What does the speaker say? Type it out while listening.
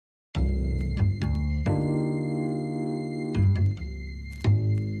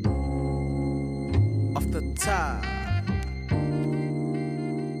top.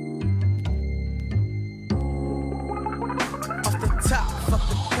 Off the top, fuck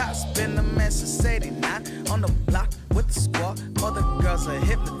the cops, been a man since 89. On the block with the squad, other girls are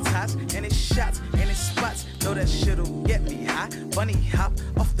hypnotized. Any shots, any spots, know that shit'll get me high. Bunny hop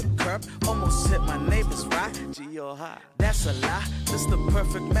off the curb, almost hit my neighbor's ride. G.O. high, that's a lie, this the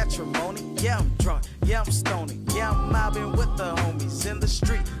perfect matrimony. Yeah, I'm drunk, yeah, I'm stony, yeah, I'm mobbing with the homies in the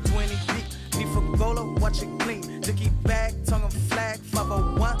street. 20 deep, need for Gola, watch it clean. Dicky bag, tongue and flag,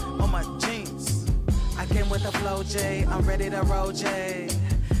 501 on my jeans. I came with a flow J, I'm ready to roll J.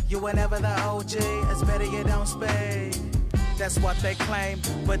 You were never the OG, it's better you don't spade. That's what they claim,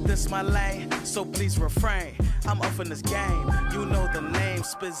 but this my lane, so please refrain. I'm off in this game, you know the name,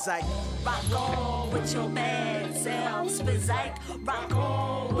 Spizike. Rock on with your bad self, Spizike. Rock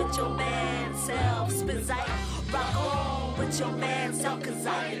on with your bad self, Spizike. Rock on with your bad self, cause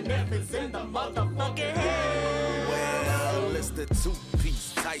I ain't never in the motherfucking head. Well, it's the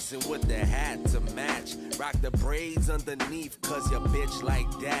two-piece Tyson with the hat to match. Rock the braids underneath, cause your bitch like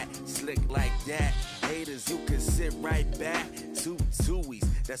that. Slick like that. Haters, you can sit right back. Two twoies,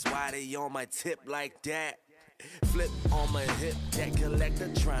 that's why they on my tip like that. Flip on my hip, that collector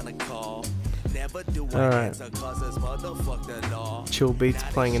tryna call. Never do I answer cause it's motherfucked law. Chill beats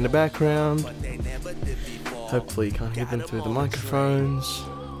playing in the background. But they never did before. Hopefully you can't hear them through the microphones.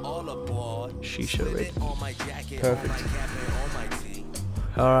 All aboard. Shisha ready. On my jacket, Perfect. on my cap, and on my tee.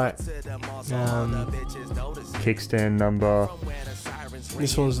 Alright. Kickstand number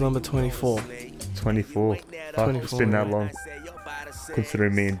This one's number 24. 24. Fuck, 24, it's been that yeah. long.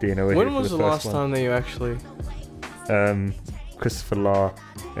 Considering me and Dino were When here for was the the first last one. time that you actually... Christopher La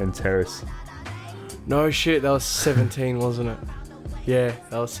and Terrace. No shit, that was 17, wasn't it? Yeah,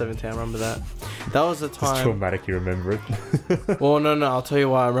 that was 17, I remember that. That was the It's time... traumatic, you remember it. Well, no, I'll tell you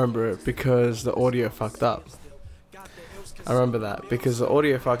why I remember it. Because the audio fucked up. I remember that. Because the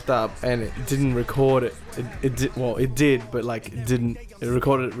audio fucked up and it didn't record it. It did, but like, it didn't. It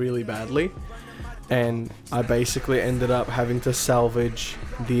recorded it really badly. And I basically ended up having to salvage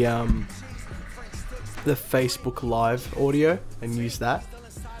the Facebook Live audio and use that.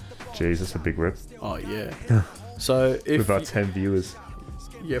 Jeez, that's a big rip. Oh, yeah. So if... With about 10 viewers.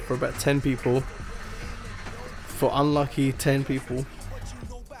 Yeah, for about 10 people. For unlucky 10 people.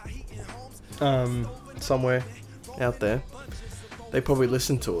 Somewhere out there. They probably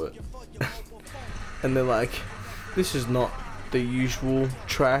listen to it. And they're like, this is not the usual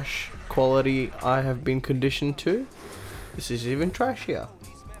trash quality I have been conditioned to. This is even trashier.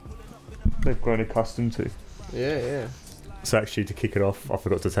 They've grown accustomed to. Yeah. So actually, to kick it off, I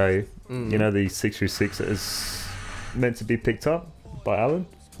forgot to tell you. You know the 636 that is meant to be picked up by Alan?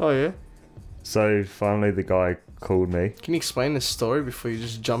 Oh, yeah? So finally the guy called me. Can you explain this story before you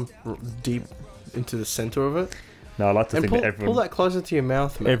just jump deep into the center of it? No, I like to And think that everyone... pull that closer to your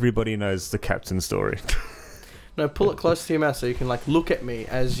mouth, man. Everybody knows the captain story. No, pull it close to your mouth so you can like look at me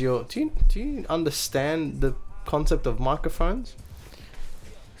as you're... Do you understand the concept of microphones?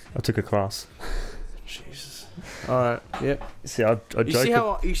 I took a class. Jesus. Alright, yep. See, I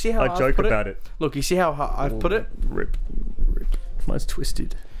joke, You see how I joke put about it. Look, you see how I've put it? Rip. Mine's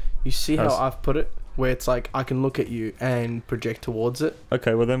twisted. You see How's- how I've put it? Where it's like I can look at you and project towards it.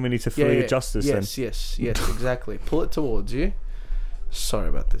 Okay, well then we need to fully adjust this then. Yes, exactly. Pull it towards you. Sorry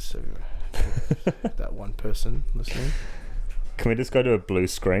about this, everyone. That one person listening. Can we just go to a blue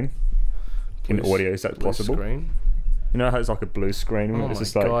screen? In audio, is that Blue possible? Screen. You know how it's like a blue screen? Oh It's my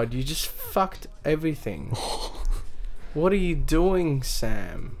just like, god, you just fucked everything. What are you doing,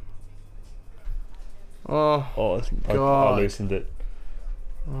 Sam? Oh I God. loosened it.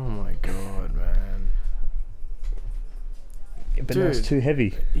 Oh my god, man. But now it's Dude. too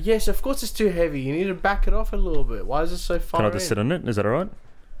heavy. Yes, of course it's too heavy. You need to back it off a little bit. Why is it so far Can I just sit on it? Is that alright?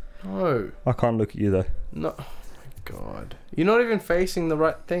 No. I can't look at you though. No. Oh my god. You're not even facing the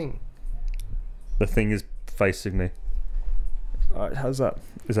right thing. The thing is facing me. Alright, how's that?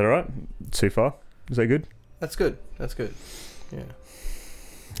 Is that alright? Too far? Is that good? That's good. Yeah.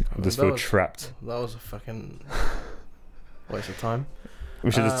 I just That feel was- trapped. That was a fucking waste of time.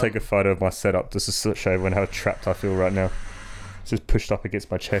 We should just take a photo of my setup just to show everyone how trapped I feel right now. It's just pushed up against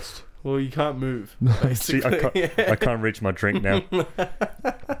my chest. Well, you can't move. See, I can't reach my drink now.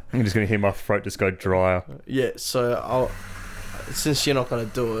 I'm just going to hear my throat just go drier. Yeah, so since you're not going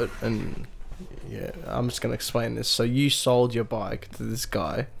to do it, and yeah, I'm just going to explain this. So you sold your bike to this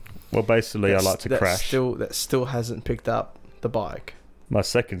guy. Well, basically, I like to crash. That still hasn't picked up the bike. My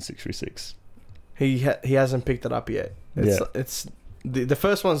second 636. He hasn't picked it up yet. It's the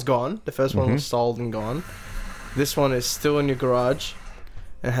first one's gone. The first one was sold and gone. This one is still in your garage,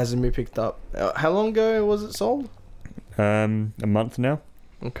 It hasn't been picked up. How long ago was it sold? A month now.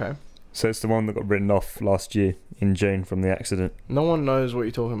 Okay. So it's the one that got written off last year in June from the accident. No one knows what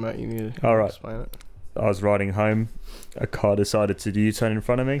you're talking about. You need to All right. explain it. I was riding home. A car decided to do U-turn in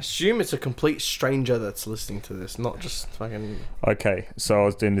front of me. Assume it's a complete stranger that's listening to this, not just fucking... Okay, so I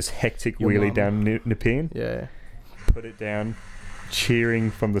was doing this hectic Your wheelie mum. down Nepean. Yeah. Put it down,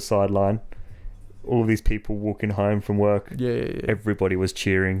 cheering from the sideline. All these people walking home from work. Yeah. Everybody was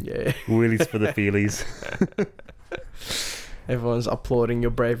cheering. Yeah. Wheelies for the feelies. Everyone's applauding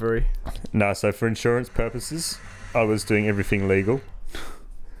your bravery. No, so for insurance purposes, I was doing everything legal.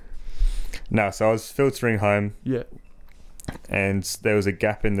 No, so I was filtering home, Yeah. and there was a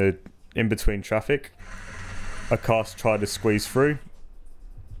gap in between traffic. A car tried to squeeze through.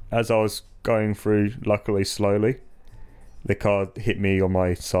 As I was going through, luckily slowly, the car hit me on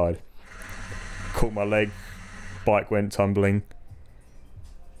my side. Caught my leg, bike went tumbling.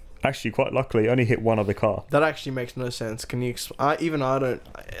 Actually, quite luckily, only hit one other car. That actually makes no sense. Can you... I don't...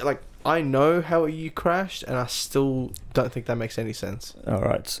 Like, I know how you crashed, and I still don't think that makes any sense.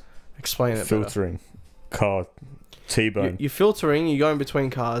 Alright. Explain it Filtering. Car. T-bone. You're filtering, you're going between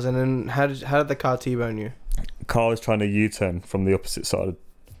cars, and then how did the car T-bone you? Car was trying to U-turn from the opposite side.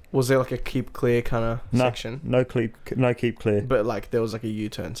 Was there like a keep clear kind of section? No keep clear. But like there was like a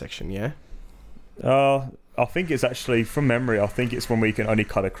U-turn section, yeah? I think it's actually, from memory, I think it's when we can only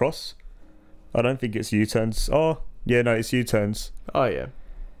cut across. I don't think it's U-turns. Oh, yeah, no, it's U-turns. Oh, yeah.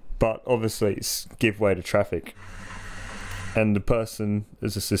 But obviously it's give way to traffic. And the person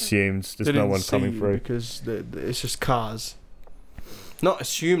is just assumed there's no one coming through. Because it's just cars. Not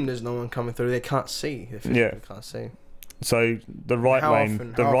assume there's no one coming through. They can't see. They physically can't see. So the right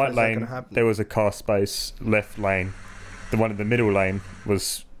lane, there was a car space. Left lane, the one in the middle lane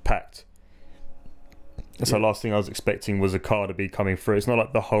was packed. So last thing I was expecting was a car to be coming through. It's not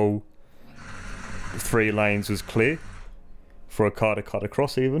like the whole 3 lanes was clear for a car to cut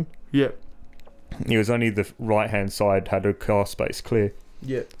across even. Yep. It was only the right hand side had a car space clear.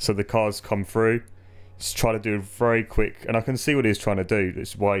 Yep. So the cars come through. Just try to do it very quick, and I can see what he's trying to do.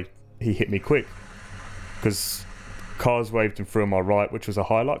 That's why he hit me quick, because cars waved him through on my right, which was a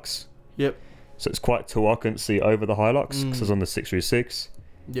Hilux. Yep. So it's quite tall. I couldn't see over the Hilux because I was on the 636.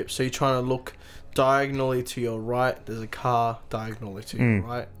 Yep. So you're trying to look diagonally to your right. There's a car diagonally to your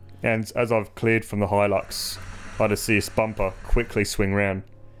right. And as I've cleared from the Hilux, I just see his bumper quickly swing round,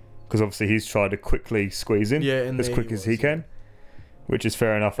 because obviously he's tried to quickly squeeze in as quick as he can, which is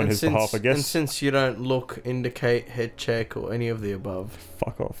fair enough on his behalf, I guess. And since you don't look, indicate, head check, or any of the above,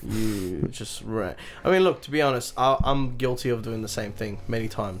 fuck off. You just I mean, look, to be honest, I'm guilty of doing the same thing many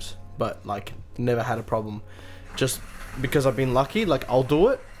times, but like never had a problem. Just because I've been lucky, like I'll do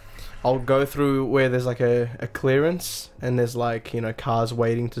it. I'll go through where there's like a clearance and there's like, you know, cars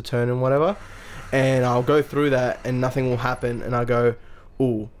waiting to turn and whatever, and I'll go through that and nothing will happen, and I go,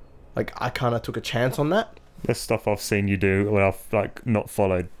 ooh, like I kind of took a chance on that. That's stuff I've seen you do when I've like not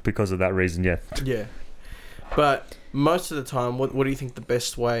followed because of that reason. Yeah. But most of the time, what do you think the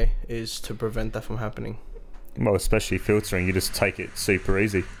best way is to prevent that from happening? Well, especially filtering, you just take it super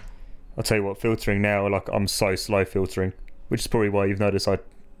easy. I'll tell you what, filtering now, like I'm so slow filtering, which is probably why you've noticed I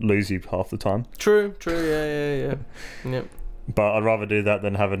lose you half the time. True, yeah. Yep. But I'd rather do that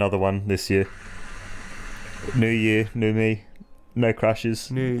than have another one this year. New year, new me, no crashes.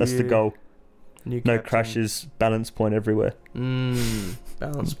 That's the goal. No crashes, balance point everywhere.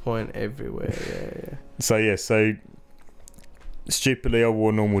 Balance point everywhere, yeah. So stupidly I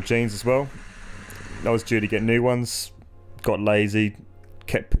wore normal jeans as well. I was due to get new ones, got lazy,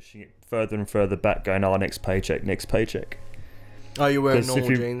 kept pushing it further and further back, going, next paycheck. Oh, you're wearing normal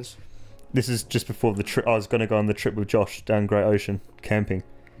jeans? This is just before the trip. I was going to go on the trip with Josh down Great Ocean, camping.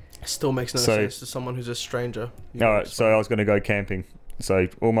 Still makes no sense to someone who's a stranger. Alright, so I was going to go camping. So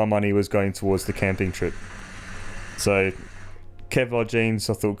all my money was going towards the camping trip. So Kevlar jeans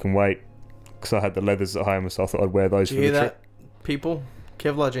I thought can wait, because I had the leathers at home, so I thought I'd wear those for the trip. That, people?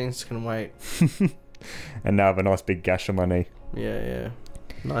 Kevlar jeans can wait. And now I have a nice big gash on my knee. Yeah.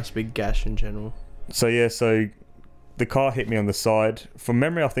 Nice big gash in general. So the car hit me on the side. From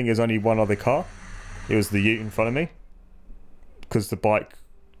memory, I think there's only one other car. It was the ute in front of me, because the bike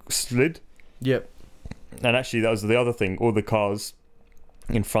slid. Yep. And actually that was the other thing. All the cars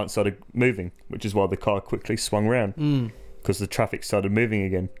in front started moving, which is why the car quickly swung round, because the traffic started moving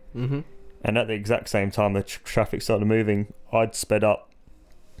again. And at the exact same time the traffic started moving, I'd sped up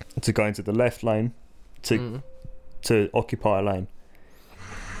to go into the left lane to occupy a lane.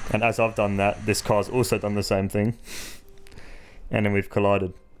 And as I've done that, this car's also done the same thing, and then we've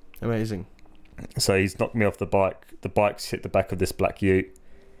collided. Amazing. So he's knocked me off the bike. The bike's hit the back of this black ute.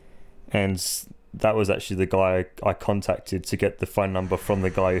 And that was actually the guy I contacted to get the phone number from the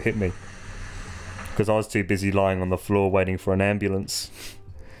guy who hit me, because I was too busy lying on the floor waiting for an ambulance.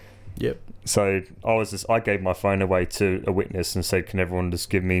 Yep. So I gave my phone away to a witness and said, can everyone just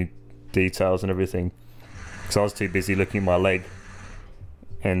give me details and everything, because I was too busy looking at my leg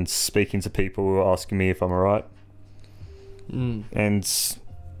and speaking to people who were asking me if I'm alright. And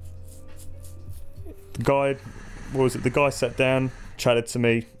the guy sat down, chatted to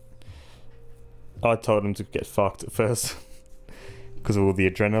me. I told him to get fucked at first because of all the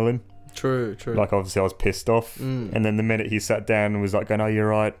adrenaline. True. Like, obviously I was pissed off. And then the minute he sat down and was like going, oh, you're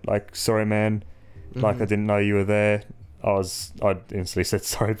right, like, sorry man, like, I didn't know you were there, I instantly said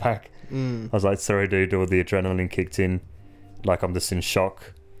sorry back. I was like, sorry dude, all the adrenaline kicked in, like, I'm just in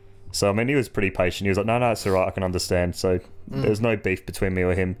shock. So I mean, he was pretty patient. He was like, no, it's alright, I can understand. So there's no beef between me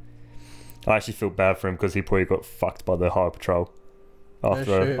or him. I actually feel bad for him because he probably got fucked by the Highway Patrol.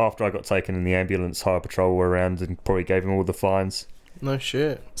 After I got taken in the ambulance, Highway Patrol were around and probably gave him all the fines. No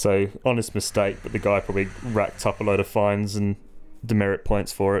shit. So, honest mistake, but the guy probably racked up a load of fines and demerit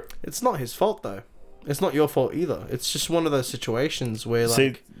points for it. It's not his fault though. It's not your fault either. It's just one of those situations where,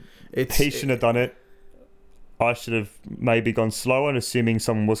 like, he shouldn't have done it. I should have maybe gone slower and assuming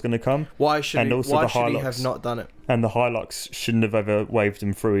someone was going to come. Why should he have not done it? And the Hilux shouldn't have ever waved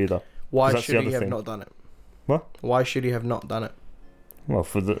him through either. Why should he have not done it? What? Why should he have not done it? Well,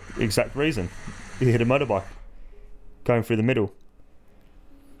 for the exact reason. He hit a motorbike going through the middle.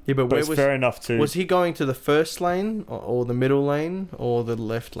 Yeah, but it's fair enough to... Was he going to the first lane or the middle lane or the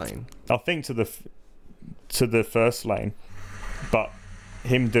left lane? I think to the first lane, but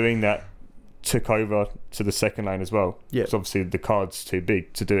him doing that took over to the second lane as well. Yeah. Because obviously the car's too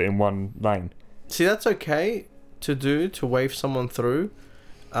big to do it in one lane. See, that's okay to wave someone through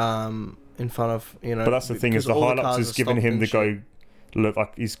in front of, you know... But that's the thing, is the Hilux is giving him the go... Look,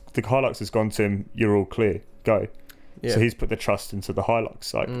 like, the Hilux has gone to him, you're all clear, go. Yeah. So he's put the trust into the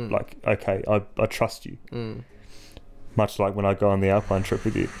Hilux, like okay, I trust you. Much like when I go on the Alpine trip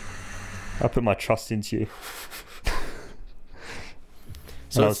with you, I put my trust into you.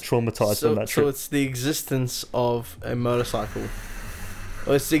 So I was traumatized on that trip. So it's the existence of a motorcycle,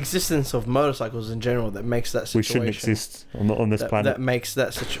 or it's the existence of motorcycles in general that makes that situation. We shouldn't exist on this planet. That makes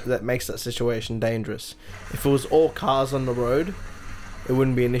that situation dangerous. If it was all cars on the road, it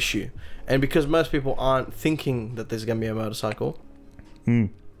wouldn't be an issue. And because most people aren't thinking that there's going to be a motorcycle.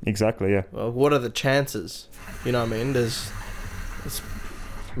 Exactly, yeah. Well, what are the chances? You know what I mean?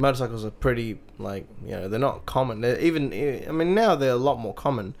 Motorcycles are pretty, like, you know, they're not common. Now they're a lot more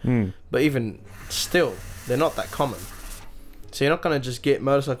common. But even still, they're not that common. So you're not going to just get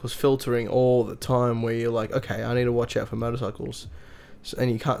motorcycles filtering all the time where you're like, okay, I need to watch out for motorcycles.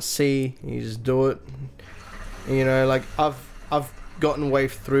 And you can't see, you just do it. And, you know, like, I've gotten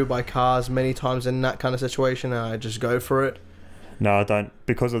waved through by cars many times in that kind of situation, and I just go for it. No, I don't,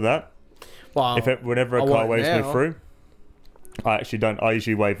 because of that. Well, whenever a car waves me through, I actually don't. I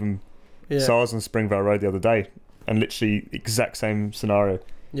usually wave them. Yeah. So I was on Springvale Road the other day, and literally exact same scenario.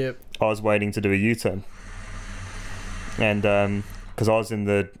 Yep. I was waiting to do a U-turn, and because I was in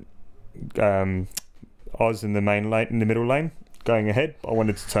the main lane, in the middle lane, going ahead. I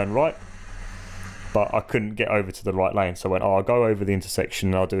wanted to turn right, but I couldn't get over to the right lane, so I went, I'll go over the intersection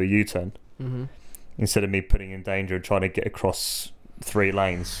and I'll do a U-turn. Instead of me putting in danger and trying to get across 3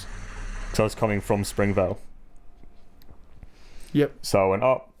 lanes, because I was coming from Springvale. Yep. So I went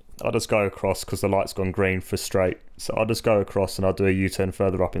up, I'll just go across because the light's gone green for straight, so I'll just go across and I'll do a U-turn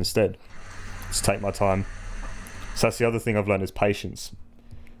further up instead. Just take my time. So that's the other thing I've learned, is patience.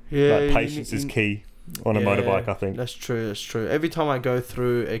 Yeah, like, patience is key on a motorbike, I think. That's true. Every time I go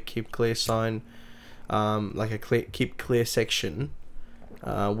through a keep clear sign, like a keep clear section,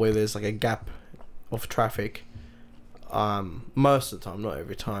 where there's like a gap of traffic, most of the time, not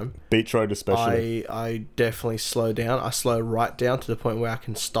every time, beach road especially, I definitely slow down. I slow right down to the point where I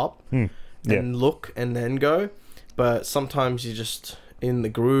can stop and look and then go. But sometimes you're just in the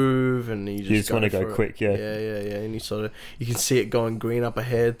groove and you just want to go quick. Yeah, and you can see it going green up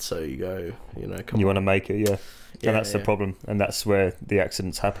ahead, so you go, you know, you want to make it. And that's the problem, and that's where the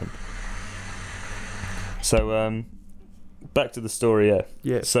accidents happen. So back to the story.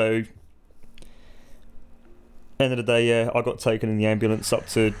 So end of the day, I got taken in the ambulance up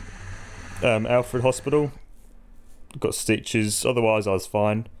to Alfred Hospital, got stitches, otherwise I was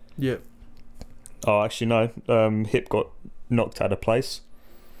fine. Oh, actually no, hip got knocked out of place.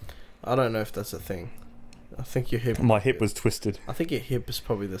 I don't know if that's a thing. I think your hip... My hip was twisted. I think your hip is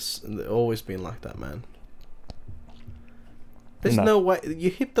probably always been like that, man. There's no way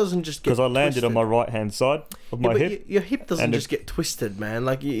your hip doesn't just get because I landed twisted. on my right hand side of my but hip. your hip doesn't and just get twisted, man.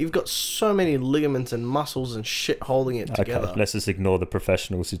 Like you've got so many ligaments and muscles and shit holding it together. Okay, let's just ignore the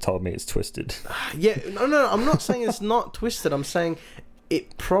professionals who told me it's twisted. Yeah, no, I'm not saying it's not twisted. I'm saying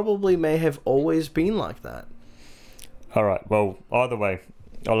it probably may have always been like that. All right. Well, either way,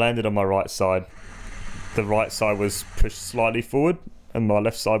 I landed on my right side. The right side was pushed slightly forward, and my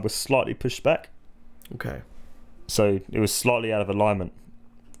left side was slightly pushed back. Okay. So it was slightly out of alignment.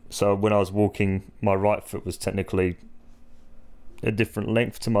 So when I was walking, my right foot was technically a different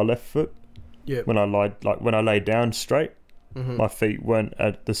length to my left foot. Yeah. When I laid down straight, my feet weren't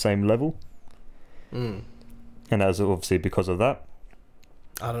at the same level. And that was obviously because of that.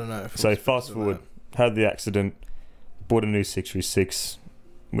 I don't know. So fast forward, had the accident, bought a new 636,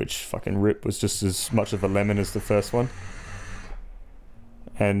 which fucking rip was just as much of a lemon as the first one.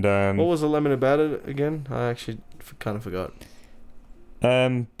 And what was the lemon about it again? I actually kind of forgot.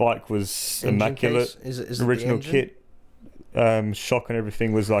 Bike was Engine immaculate. case? Is it Original the engine? kit. Shock and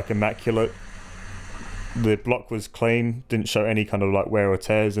everything was like immaculate. The block was clean, didn't show any kind of like wear or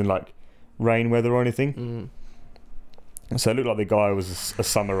tears in like rain weather or anything. So it looked like the guy was a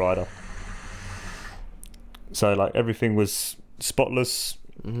summer rider. So like everything was spotless.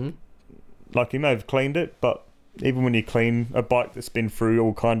 Like he may have cleaned it, but even when you clean a bike that's been through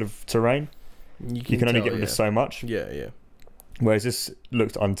all kind of terrain, you can only get rid of so much. Yeah. Whereas this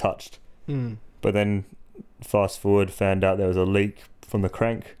looked untouched. But then fast forward, found out there was a leak from the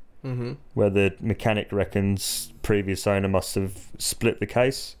crank, where the mechanic reckons previous owner must have split the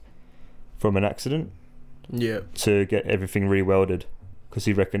case from an accident to get everything re-welded, because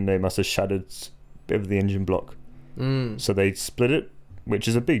he reckoned they must have shattered a bit of the engine block. So they split it, which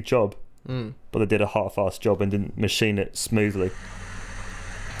is a big job, but they did a half-assed job and didn't machine it smoothly,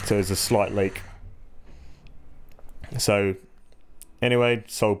 so there's a slight leak. So anyway,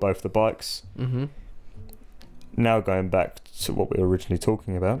 sold both the bikes. Now going back to what we were originally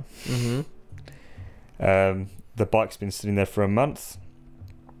talking about, the bike's been sitting there for a month.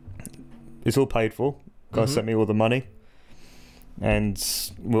 It's all paid for. Guy sent me all the money, and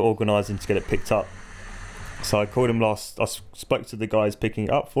we're organising to get it picked up. So I called him I spoke to the guys picking it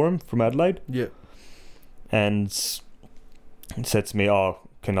up for him from Adelaide. And he said to me,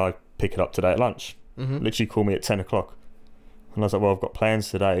 can I pick it up today at lunch? Literally called me at 10 o'clock. And I was like, well, I've got plans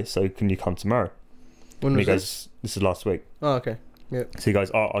today, so can you come tomorrow? When and was he goes, this is last week. Oh, okay. Yeah. So he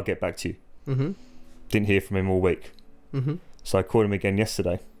goes, I'll get back to you. Didn't hear from him all week. So I called him again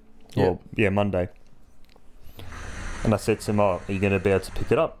yesterday. Monday. And I said to him, are you going to be able to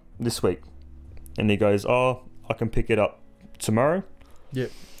pick it up this week? And he goes, I can pick it up tomorrow.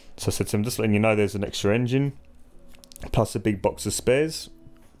 So I said to him, just letting you know there's an extra engine plus a big box of spares.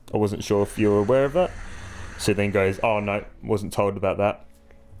 I wasn't sure if you were aware of that. So then goes, no, wasn't told about that.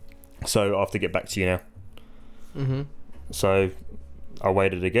 So I have to get back to you now. So I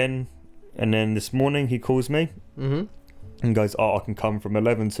waited again, and then this morning he calls me and goes, I can come from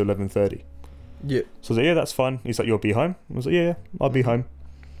 11 to 11:30. So I was like, yeah, that's fine. He's like, you'll be home? I was like, yeah, I'll be home.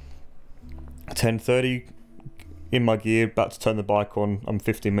 10:30, in my gear, about to turn the bike on. I'm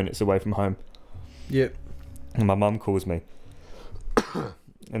 15 minutes away from home. And my mum calls me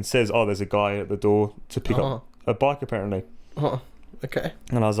and says, there's a guy at the door to pick up a bike apparently. Okay.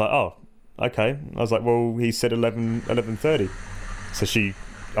 And I was like, okay. I was like, well, he said 11:30.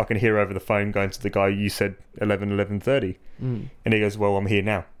 So I can hear over the phone going to the guy, you said 11:30. And he goes, well, I'm here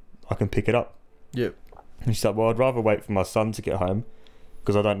now. I can pick it up. And she's like, well, I'd rather wait for my son to get home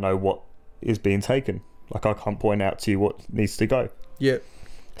because I don't know what is being taken. Like, I can't point out to you what needs to go.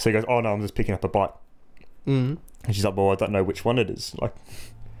 So he goes, no, I'm just picking up a bike. And she's like, well, I don't know which one it is. Like,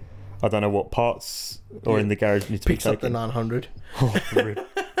 I don't know what parts or in the garage need to Picks be taken. up the 900. For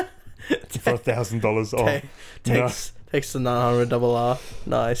 $1,000. Takes the 900 double R.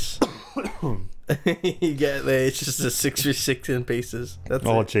 Nice. You get there, it's just a 636 in pieces. That's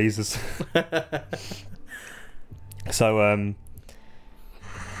it. Jesus. So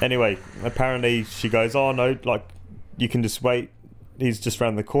anyway, apparently she goes, no, like, you can just wait, he's just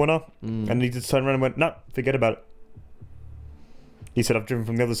round the corner. And he just turned around and went, no, forget about it. He said, I've driven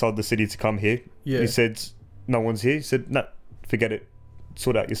from the other side of the city to come here. He said, no one's here. He said, no, forget it,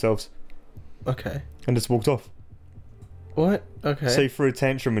 sort out yourselves. Okay. And just walked off. What? Okay. So he threw a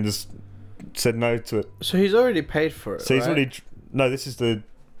tantrum and just said no to it. So he's already paid for it, So he's already... No, this is the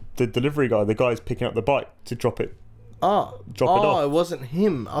delivery guy. The guy's picking up the bike to drop it. Drop it off. It wasn't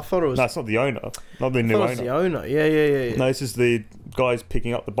him. I thought it was... No, it's not the owner. Not the new owner. It was the owner. Yeah. No, this is the guy's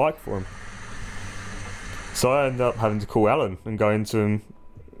picking up the bike for him. So I ended up having to call Alan and go into him.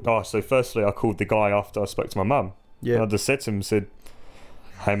 So firstly, I called the guy after I spoke to my mum. And I just said to him, said,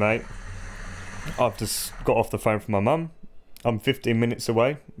 "Hey mate, I've just got off the phone from my mum. I'm 15 minutes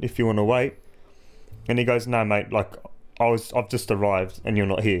away if you want to wait." And he goes, "No mate, like I've just arrived and you're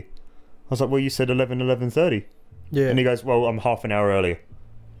not here." I was like, "Well, you said 11:30. Yeah. And he goes, "Well, I'm half an hour earlier."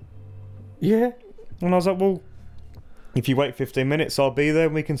 Yeah. And I was like, "Well, if you wait 15 minutes, I'll be there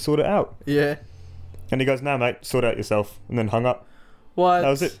and we can sort it out." Yeah. And he goes, "No mate, sort it out yourself." And then hung up. What? That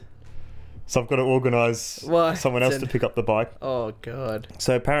was it. So I've got to organise What? someone else to pick up the bike. Oh god.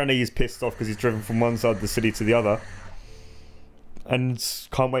 So apparently he's pissed off because he's driven from one side of the city to the other and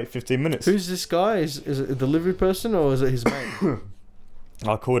can't wait 15 minutes. Who's this guy? Is it a delivery person or is it his mate?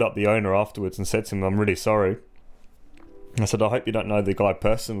 I called up the owner afterwards and said to him, "I'm really sorry." I said, "I hope you don't know the guy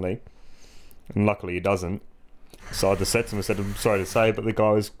personally." And luckily he doesn't. So I just said to him, I said, "I'm sorry to say, but the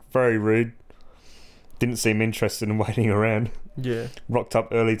guy was very rude. Didn't seem interested in waiting around. Yeah. Rocked up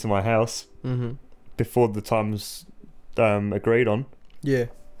early to my house before the times agreed on. Yeah.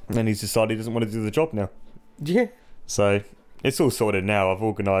 And he's decided he doesn't want to do the job now." Yeah. So it's all sorted now. I've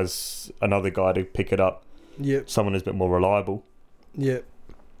organised another guy to pick it up. Yep. Someone who's a bit more reliable. Yep.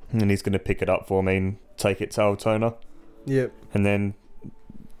 And he's going to pick it up for me and take it to Altona. Yep. And then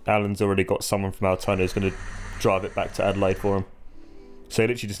Alan's already got someone from Altona who's going to drive it back to Adelaide for him. So he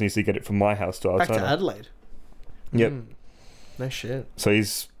literally just needs to get it from my house to Altona. Back to Adelaide. Yep. No shit. So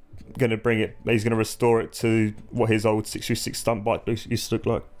he's going to bring it, he's going to restore it to what his old 636 stunt bike used to look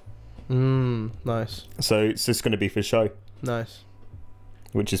like. Nice. So it's just going to be for show. Nice.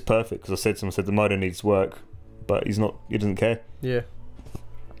 Which is perfect, because I said to him, I said the motor needs work, but he doesn't care. Yeah.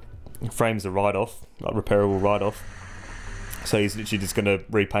 Frame's a write-off, like repairable write-off. So he's literally just going to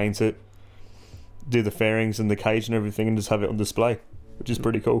repaint it, do the fairings and the cage and everything, and just have it on display, which is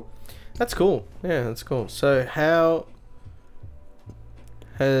pretty cool. That's cool. Yeah, that's cool. So how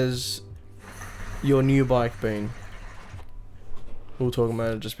has your new bike been? We were talking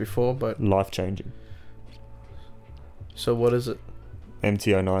about it just before, but Life-changing. so what is it?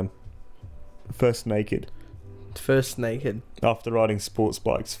 MT-09. First naked. First naked. After riding sports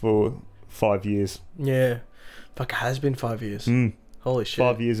bikes for 5 years. Yeah. Fuck, it has been 5 years. Holy shit.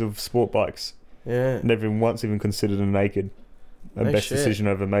 5 years of sport bikes. Yeah. Never once even considered a naked. A No best shit. decision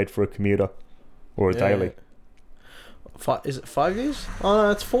ever made for a commuter. Or a daily. Is it 5 years? Oh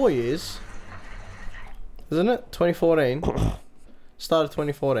no, it's 4 years. Isn't it? 2014. Started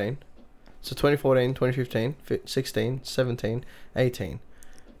 2014. So 2014, 2015, 16, 17, 18.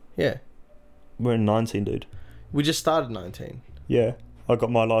 Yeah. We're in 19, dude. We just started 19. Yeah. I got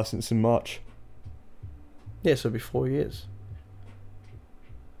my licence in March. Yeah, so it'll be 4 years.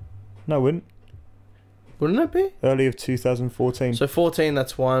 No, it wouldn't. Wouldn't it be? Early of 2014. So 14,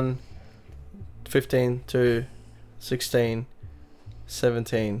 that's 1. 15, 2. 16,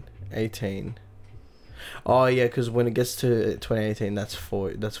 17, 18. Oh yeah, because when it gets to 2018, that's 4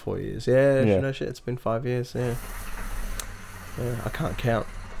 years. Yeah, Yeah. no shit, it's been 5 years. Yeah. I can't count.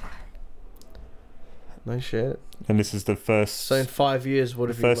 No shit. And this is the first... So in 5 years, what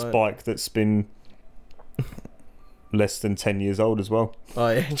the have you first learned? bike that's been less than 10 years old as well. Oh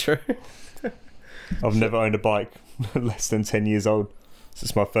yeah, true. I've never owned a bike less than 10 years old. This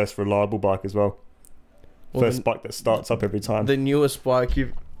is my first reliable bike as well. Well, First bike that starts up every time. The newest bike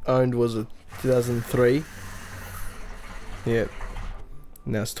you've owned was a 2003. Yeah.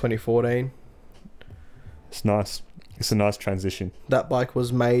 Now it's 2014. It's nice. It's a nice transition. That bike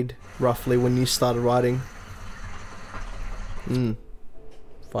was made roughly when you started riding.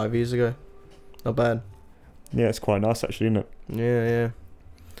 5 years ago. Not bad. Yeah, it's quite nice actually, isn't it? Yeah.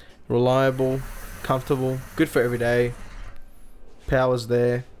 Reliable, comfortable, good for every day. Power's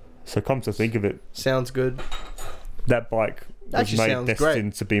there. So come to think of it, Sounds good. that bike was Actually made sounds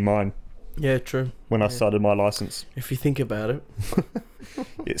destined to be mine Yeah, true. when I started my licence. If you think about it,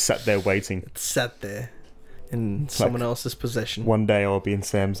 It sat there waiting. it sat there in someone else's possession. One day I'll be in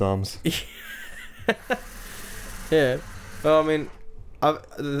Sam's arms. Yeah. Well, I mean,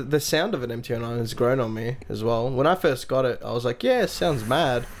 the sound of an MT-09 has grown on me as well. When I first got it, I was like, yeah, it sounds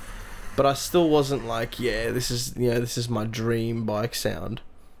mad. But I still wasn't like, yeah, this is my dream bike sound.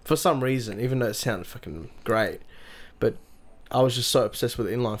 For some reason, even though it sounded fucking great. But I was just so obsessed with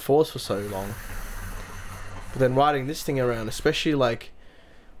inline fours for so long. But then riding this thing around, especially like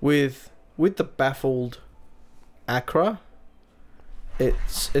with the baffled Acra,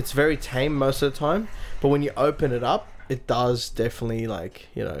 it's very tame most of the time. But when you open it up, it does definitely like,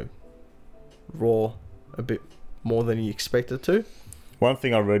 roar a bit more than you expect it to. One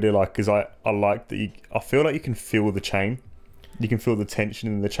thing I really like is I like that I feel like you can feel the chain. You can feel the tension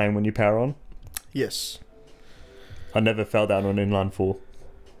in the chain when you power on. Yes. I never felt that on an inline four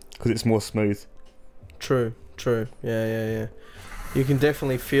because it's more smooth. True. True. Yeah. You can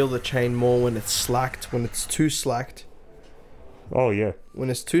definitely feel the chain more when it's slacked. When it's too slacked. Oh yeah. When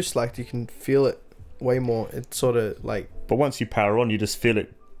it's too slacked, you can feel it way more. It's sort of like. But once you power on, you just feel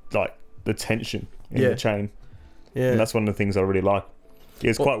it, like the tension in the chain. Yeah. And that's one of the things I really like. Yeah,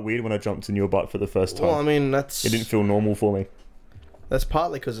 it's quite weird when I jumped in your bike for the first time. Well, I mean, that's... It didn't feel normal for me. That's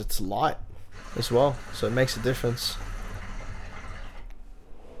partly because it's light as well, so it makes a difference.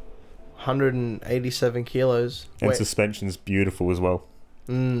 187 kilos. And suspension's beautiful as well.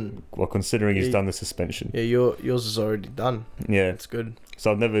 Well, considering he's done the suspension. Yeah, yours is already done. Yeah. It's good.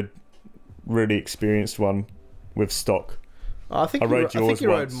 So I've never really experienced one with stock. I think you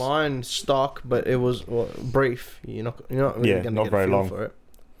rode mine stock, but it was brief. You're not really going to get a feel for it.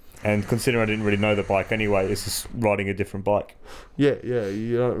 And considering I didn't really know the bike anyway, it's just riding a different bike. Yeah,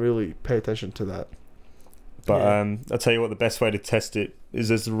 you don't really pay attention to that. But I'll tell you what, the best way to test it is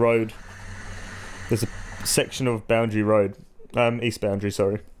there's a section of Boundary Road, East Boundary,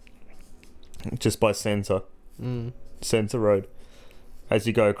 sorry, just by Centre Road. As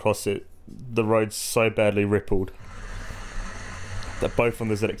you go across it, the road's so badly rippled that both on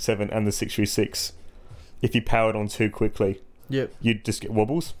the ZX7 and the 636, if you powered on too quickly, you'd just get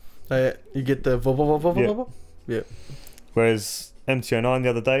wobbles. You get the wobble. Yeah. Whereas MT-09 the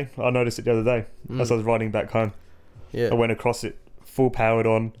other day, I noticed it the other day as I was riding back home. Yeah. I went across it, full powered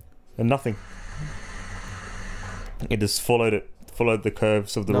on, and nothing. It just followed the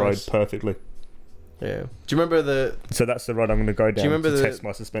curves of the road perfectly. Yeah. Do you remember So that's the road I'm going to go down to test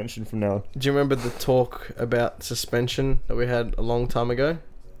my suspension from now on. Do you remember the talk about suspension that we had a long time ago?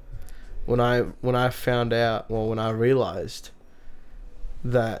 When I found out, when I realised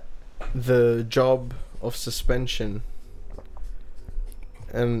that the job of suspension,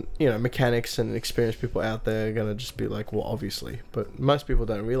 and mechanics and experienced people out there are going to just be like, well, obviously, but most people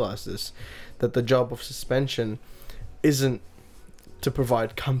don't realise this, that the job of suspension isn't to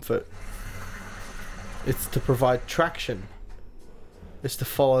provide comfort. It's to provide traction. It's to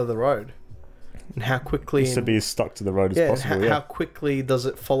follow the road. And how quickly... It's to be as stuck to the road as possible. How quickly does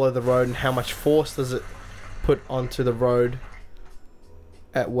it follow the road, and how much force does it put onto the road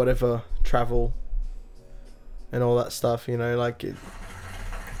at whatever travel and all that stuff,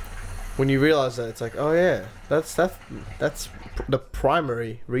 when you realise that, it's like, oh yeah, that's the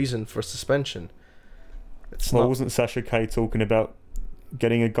primary reason for suspension. Wasn't Sasha K talking about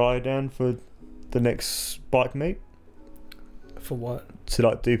getting a guy down for the next bike meet? For what?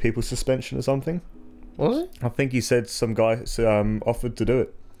 To do people's suspension or something? Was it? I think he said some guy offered to do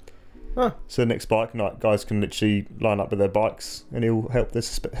it. Huh. So the next bike night, guys can literally line up with their bikes, and he'll help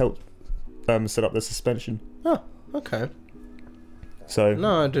set up the suspension. Oh, okay. So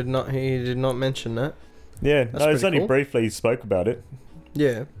no, I did not. He did not mention that. Yeah, it's only briefly he spoke about it.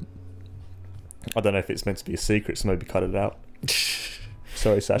 Yeah. I don't know if it's meant to be a secret, so maybe cut it out.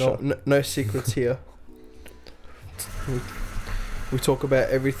 Sorry, Sasha. No secrets here. We talk about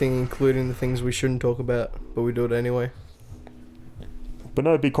everything, including the things we shouldn't talk about, but we do it anyway. But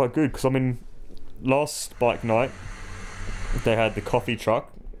no, it'd be quite good, because last bike night they had the coffee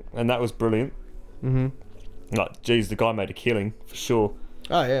truck, and that was brilliant. Geez, the guy made a killing for sure.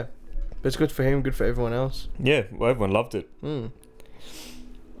 Oh yeah, but it's good for him, good for everyone else. Yeah, well, everyone loved it.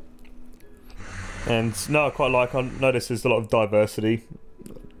 And no, I noticed there's a lot of diversity.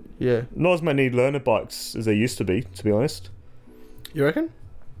 Yeah. Not as many learner bikes as there used to be honest. You reckon?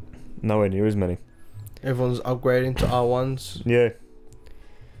 Nowhere near as many. Everyone's upgrading to R1s. Yeah.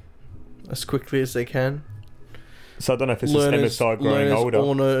 As quickly as they can. So I don't know if it's just MSI growing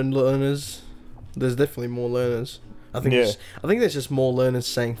older. And learners. There's definitely more learners. I think there's just more learners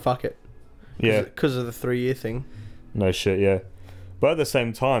saying fuck it. Yeah. Because of the 3-year thing. No shit, yeah. But at the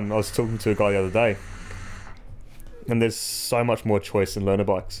same time, I was talking to a guy the other day, and there's so much more choice in learner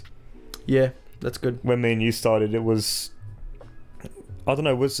bikes. Yeah, that's good. When me and you started, it was... I don't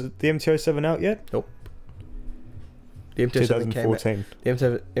know, was the MT-07 out yet? Nope. The MT-07 2014. The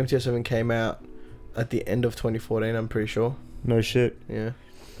MT-07 came out at the end of 2014, I'm pretty sure. No shit. Yeah.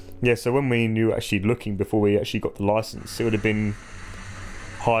 Yeah, so when we knew actually looking before we actually got the license, it would have been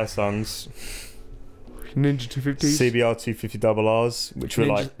Hyasungs, Ninja 250s, CBR 250RRs, which were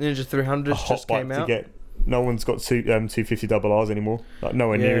Ninja 300s just came out. No one's got 250RRs anymore.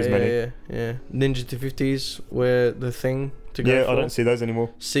 Nowhere near as many. Yeah. Ninja 250s were the thing to go for. Yeah, I don't see those anymore.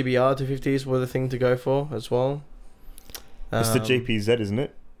 CBR 250s were the thing to go for as well. It's the GPZ, isn't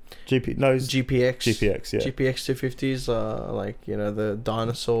it? GPX. GPX, yeah. GPX 250s are the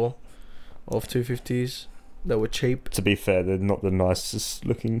dinosaur of 250s that were cheap. To be fair, they're not the nicest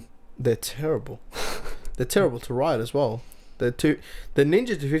looking. They're terrible. They're terrible to ride as well. The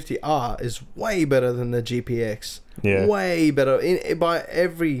Ninja 250R is way better than the GPX. Yeah. Way better by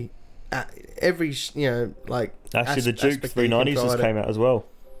every like. Actually, the Duke 390s just came out as well.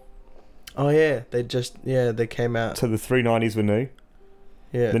 Oh yeah, they came out. So the 390s were new.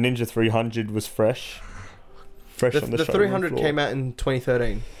 Yeah. The Ninja 300 was fresh. The 300 came out in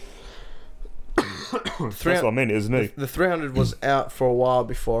 2013. That's what I mean. It was new. The 300 was out for a while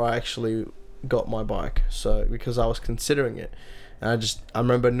before I actually got my bike. So because I was considering it, and I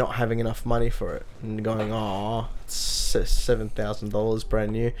remember not having enough money for it and going, oh, it's $7,000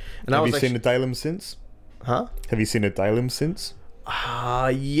 brand new. And have you seen a Daylem since? Huh? Have you seen a Daylem since? Yeah.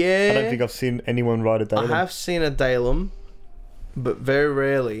 I don't think I've seen anyone ride a Daylem. I have seen a Daylem, but very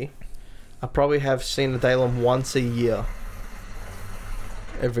rarely. I probably have seen a Daylem once a year.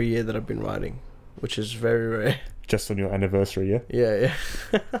 Every year that I've been riding, which is very rare. Just on your anniversary, yeah? Yeah.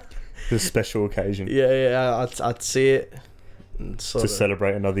 It's a special occasion. Yeah. I'd see it and To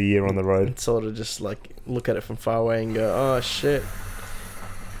celebrate another year on the road. And sort of just like look at it from far away and go, oh shit,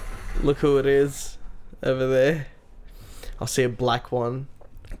 look who it is over there. I'll see a black one.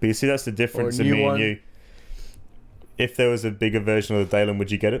 But you see, that's the difference in me and you. If there was a bigger version of the Daylem,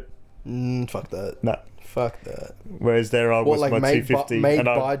 would you get it? Fuck that. No. Fuck that. Whereas there I was my 250. Made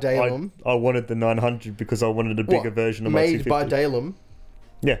by Daylem. I wanted the 900 because I wanted a bigger version of my 250. Made by Daylem?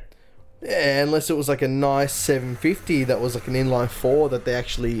 Yeah. Yeah, unless it was like a nice 750 that was like an inline 4 that they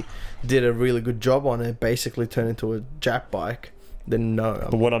actually did a really good job on it, basically turned into a Jap bike, then no.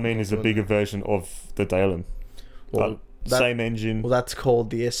 But what I mean is a bigger version of the Daylem. Well, same engine. Well, that's called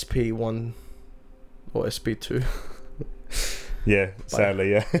the SP1 or SP2. Yeah,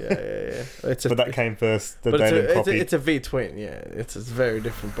 sadly, yeah. Yeah. But that came first. The Daylem copy. It's a V-twin. Yeah, it's a very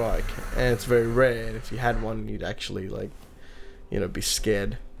different bike, and it's very rare. And if you had one, you'd actually be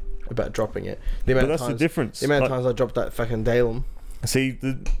scared about dropping it. But that's the difference. The amount of times I dropped that fucking Daylem. See,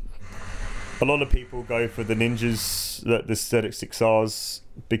 a lot of people go for the Ninjas, the Static 6Rs,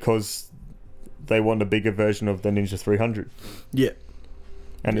 because they want a bigger version of the Ninja 300. Yeah.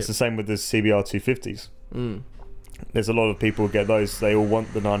 And it's the same with the CBR 250s. There's a lot of people who get those. They all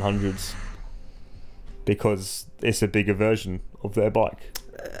want the 900s because it's a bigger version of their bike.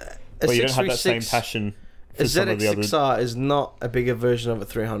 But you don't have that same passion for some of the other. A ZX6R is not a bigger version of a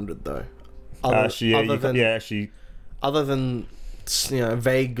 300 though. Other than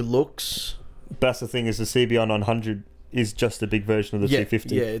vague looks. That's the thing, is the CBR 900 is just a big version of the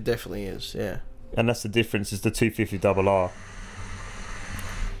 250. Yeah, it definitely is. Yeah. And that's the difference. Is the 250RR.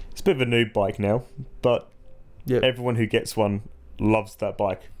 It's a bit of a noob bike now, but everyone who gets one loves that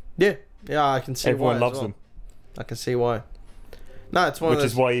bike. Yeah, I can see everyone why. Loves them. I can see why. No, it's one. Which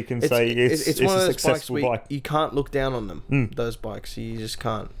is why you can say it's one a of those successful bikes where bike. you can't look down on them. Those bikes, you just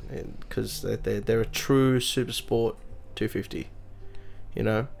can't, because they're a true super sport 250.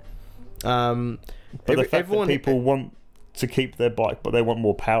 But the fact that people want to keep their bike, but they want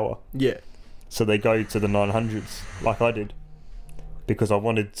more power. Yeah. So they go to the 900s, like I did, because I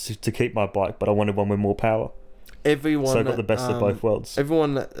wanted to keep my bike, but I wanted one with more power. So I got the best of both worlds.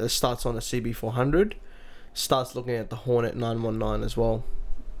 Everyone that starts on a CB400 starts looking at the Hornet 919 as well.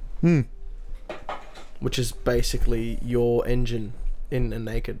 Which is basically your engine in a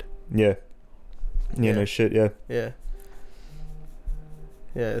naked. Yeah. No shit, yeah. Yeah.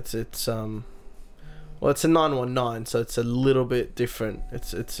 Yeah, it's well, it's a 919, so it's a little bit different.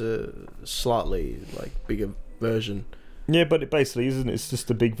 It's a slightly bigger version. Yeah, but it basically isn't. It's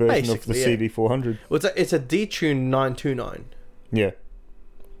just a big version of the CB400. Well, it's a detuned 929. Yeah.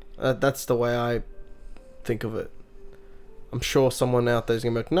 That's the way I think of it. I'm sure someone out there's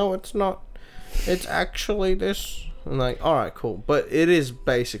gonna be like, no, it's not. It's actually this. I'm like, all right, cool, but it is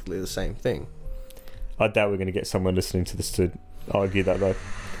basically the same thing. I doubt we're gonna get someone listening to this to argue that though.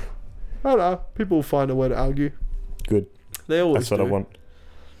 I don't know. People will find a way to argue. Good. They always do. That's what I want.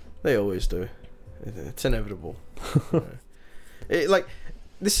 They always do. It's inevitable.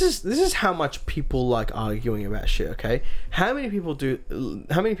 This is how much people like arguing about shit. Okay, how many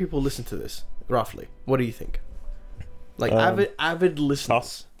people listen to this roughly? What do you think? Avid listeners.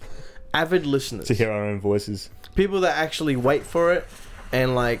 Us. Avid listeners to hear our own voices. People that actually wait for it,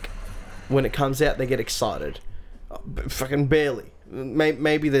 and when it comes out, they get excited. Fucking barely.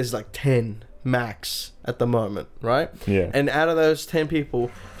 Maybe there's 10 max at the moment, right? Yeah. And out of those 10 people,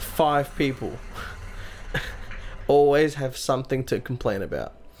 5 people always have something to complain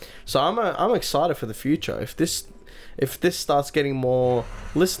about. So I'm excited for the future. If this starts getting more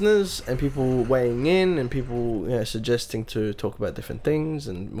listeners and people weighing in and people suggesting to talk about different things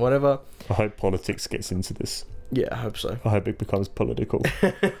and whatever. I hope politics gets into this. Yeah, I hope so. I hope it becomes political.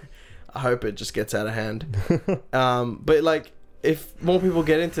 I hope it just gets out of hand. But like, if more people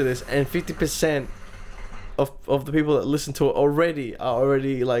get into this, and 50% of the people that listen to it already are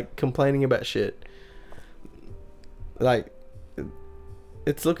already like complaining about shit, like,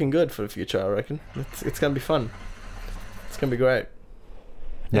 it's looking good for the future. I reckon it's gonna be fun. It's gonna be great.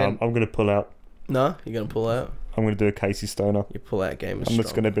 No, And- I'm gonna pull out. No, you're gonna pull out. I'm gonna do a Casey Stoner. You pull out game is I'm just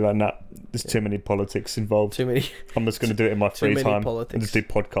strong. gonna be like, nah, there's too many politics involved. Too many. I'm just gonna do it in my Too free many time politics. and just do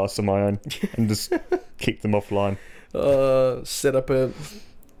podcasts on my own and just keep them offline. Set up a.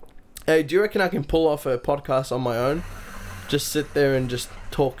 Hey, do you reckon I can pull off a podcast on my own? Just sit there and just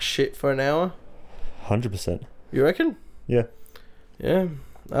talk shit for an hour? 100%. You reckon? Yeah. Yeah.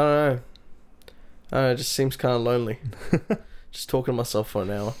 I don't know. It just seems kind of lonely. Just talking to myself for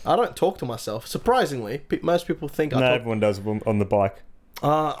an hour. I don't talk to myself. Surprisingly, most people think I No, talk. everyone does on the bike.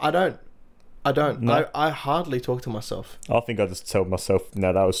 I don't. No. I hardly talk to myself. I think I just tell myself,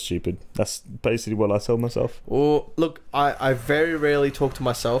 no, that was stupid. That's basically what I tell myself. Or look, I very rarely talk to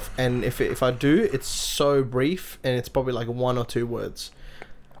myself, and if I do, it's so brief, and it's probably like 1 or 2 words.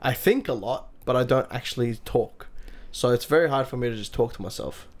 I think a lot, but I don't actually talk, so it's very hard for me to just talk to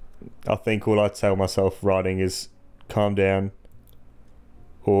myself. I think all I tell myself riding is calm down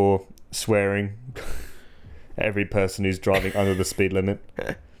or swearing at every person who's driving under the speed limit.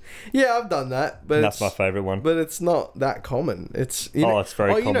 Yeah, I've done that, but That's my favourite one. But it's not that common. It's It's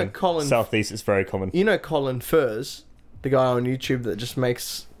very common. You know Colin. Southeast, it's very common. You know Colin Furs, the guy on YouTube that just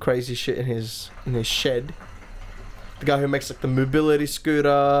makes crazy shit in his shed. The guy who makes like the mobility scooter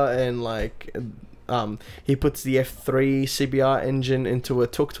and like he puts the F3 CBR engine into a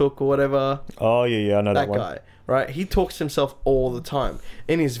tuk-tuk or whatever. Oh yeah, I know that That one. guy, right? He talks to himself all the time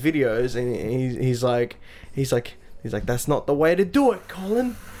in his videos, and he's like, that's not the way to do it,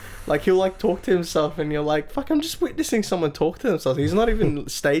 Colin. Like, he'll like talk to himself, and you're like, fuck, I'm just witnessing someone talk to themselves. He's not even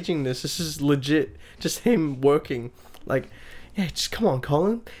staging this. This is legit, just him working. Like, yeah, just come on,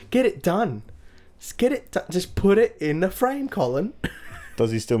 Colin, get it done. Just get it done. Just put it in the frame, Colin. Does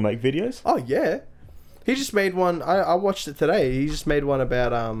he still make videos? Oh yeah, he just made one. I watched it today. He just made one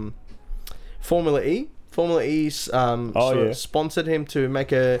about Formula E. Formula E sponsored him to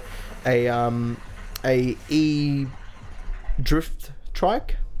make a E drift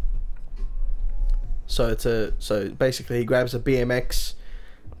trike. So basically he grabs a BMX,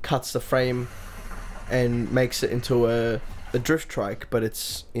 cuts the frame, and makes it into a drift trike, but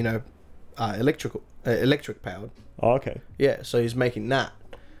it's electric powered. Oh, okay. Yeah, so he's making that,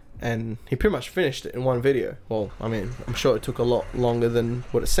 and he pretty much finished it in one video. Well, I mean, I'm sure it took a lot longer than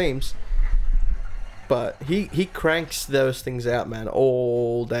what it seems, but he cranks those things out, man,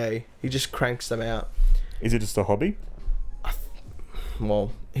 all day. He just cranks them out. Is it just a hobby?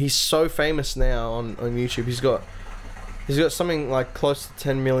 Well, he's so famous now on YouTube. He's got something like close to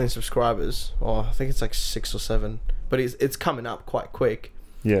 10 million subscribers. Oh, I think it's like 6 or 7, but it's coming up quite quick.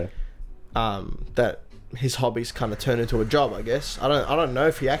 Yeah. That his hobbies kind of turn into a job, I guess. I don't know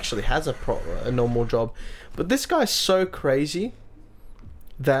if he actually has a normal job, but this guy's so crazy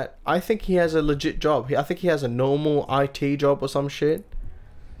that I think he has a legit job. I think he has a normal IT job or some shit.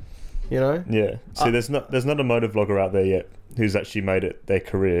 You know? Yeah. So there's not a motor vlogger out there yet who's actually made it their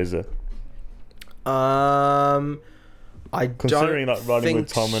career, is it? I Considering don't like riding think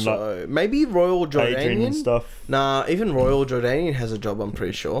with Tom and so. like Maybe Royal Adrian Jordanian and stuff. Nah, even Royal Jordanian has a job, I'm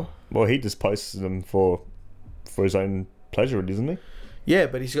pretty sure. Well, he just posts them for his own pleasure, doesn't he? Yeah,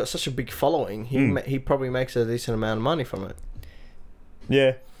 but he's got such a big following. He probably makes a decent amount of money from it.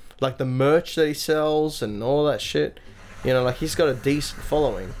 Yeah. Like the merch that he sells and all that shit. You know, like he's got a decent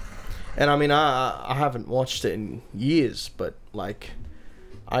following. And I mean, I haven't watched it in years, but like,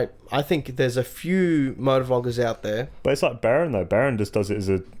 I think there's a few motor vloggers out there. But it's like Baron though. Baron just does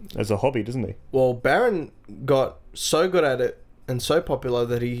it as a hobby, doesn't he? Well, Baron got so good at it and so popular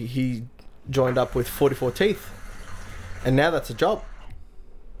that he joined up with 44 Teeth, and now that's a job.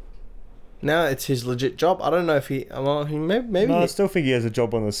 Now it's his legit job. I don't know if he maybe. No, I still think he has a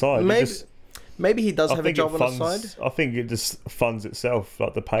job on the side. Maybe he does have a job on the side. I think it just funds itself,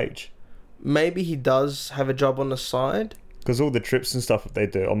 like the page. Maybe he does have a job on the side. Because all the trips and stuff that they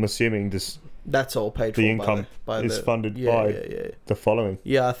do, I'm assuming just that's all paid for. The income is funded by the following.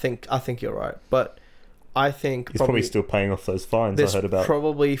 Yeah, I think you're right, but I think he's probably still paying off those fines I heard about. There's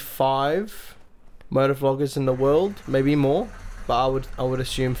probably 5 motor vloggers in the world, maybe more, but I would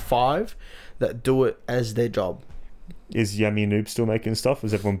assume 5 that do it as their job. Is Yummy Noob still making stuff?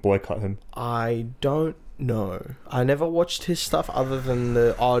 Has everyone boycott him? I don't know. I never watched his stuff other than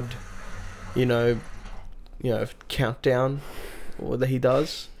the odd, countdown that he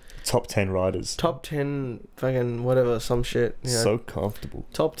does. Top 10 riders. Top 10 fucking whatever, some shit. You know. So comfortable.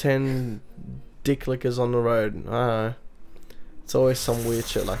 Top 10 dick lickers on the road. I don't know. It's always some weird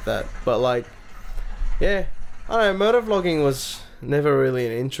shit like that. But like, yeah, I don't know. Motovlogging was never really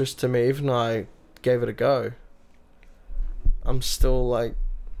an interest to me, even though I gave it a go. I'm still like,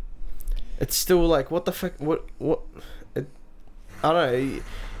 it's still like, what the fuck? What? I don't know.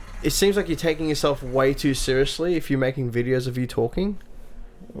 It seems like you're taking yourself way too seriously if you're making videos of you talking.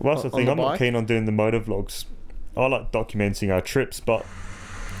 Well, that's the thing. the I'm not bike? keen on doing the motovlogs. I like documenting our trips, but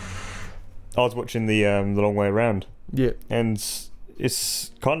I was watching the long way around, Yeah. and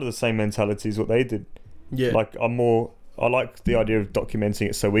it's kind of the same mentality as what they did. Yeah. Like I like the idea of documenting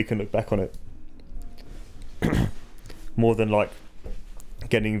it so we can look back on it more than like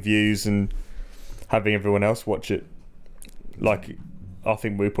getting views and having everyone else watch it. Like I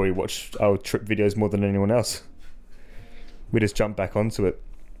think we probably watch our trip videos more than anyone else. We just jump back onto it.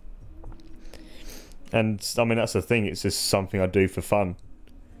 And I mean, that's the thing, it's just something I do for fun.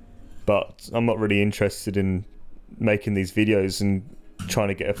 But I'm not really interested in making these videos and trying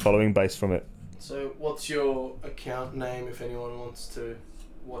to get a following base from it. So, what's your account name if anyone wants to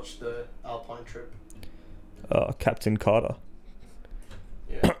watch the Alpine trip? Captain Carter.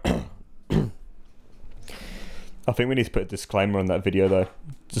 Yeah. I think we need to put a disclaimer on that video though.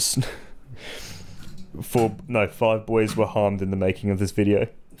 Just 5 boys were harmed in the making of this video.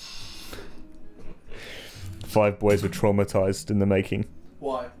 5 boys were traumatized in the making.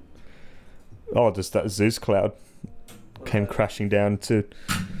 Why? Oh, just that Zeus cloud came crashing down to...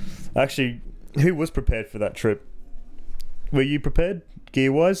 Actually, who was prepared for that trip? Were you prepared,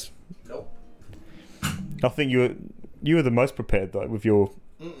 gear-wise? Nope. I think you were the most prepared though with your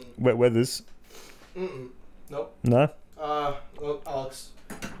wet weathers. Nope. No? Well, I'll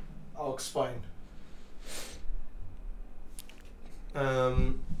explain.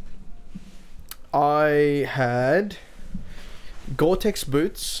 I had Gore-Tex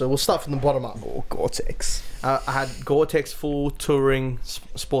boots, so we'll start from the bottom up. Oh, Gore-Tex. I had Gore-Tex full touring,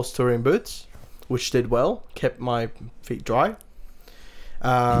 sports touring boots, which did well, kept my feet dry.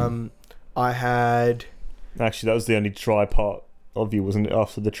 I had... Actually, that was the only dry part of you, wasn't it,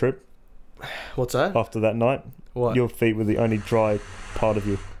 after the trip? What's that? After that night? What? Your feet were the only dry part of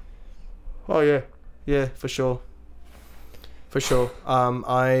you. Oh, yeah. Yeah, for sure. For sure.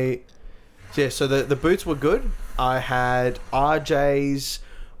 So the boots were good. I had RJ's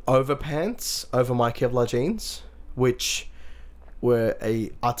overpants over my Kevlar jeans, which were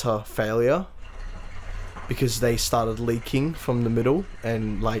a utter failure because they started leaking from the middle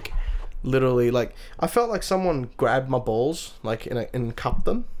and like literally like I felt like someone grabbed my balls like and cupped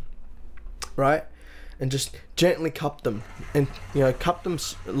them, right, and just gently cupped them and cupped them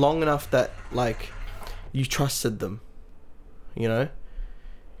long enough that like you trusted them,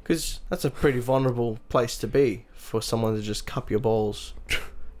 because that's a pretty vulnerable place to be for someone to just cup your balls,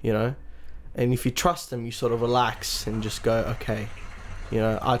 and if you trust them, you sort of relax and just go, okay,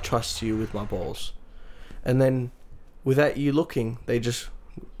 I trust you with my balls. And then without you looking, they just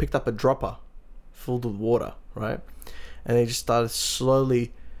picked up a dropper filled with water, right, and they just started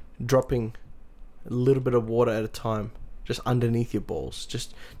slowly dropping a little bit of water at a time just underneath your balls,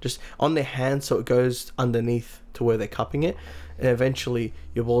 just on their hands, so it goes underneath to where they're cupping it, and eventually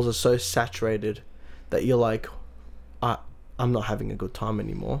your balls are so saturated that you're like, I'm not having a good time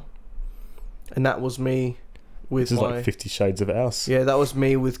anymore. And that was me with This is like 50 Shades of Ours. Yeah, that was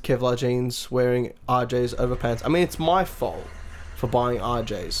me with Kevlar jeans wearing RJ's overpants. I mean, it's my fault for buying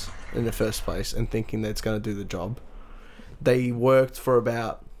RJ's in the first place and thinking that it's going to do the job. They worked for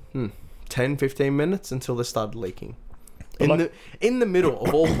about 10-15 minutes until they started leaking. In the middle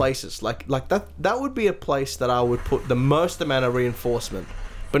of all places, like that would be a place that I would put the most amount of reinforcement,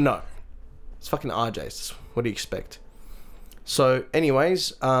 but no, it's fucking RJ's. What do you expect? So,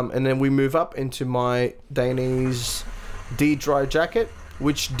 anyways, and then we move up into my Dainese D-Dry jacket,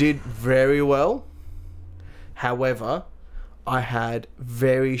 which did very well. However, I had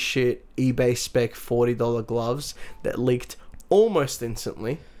very shit eBay spec $40 gloves that leaked almost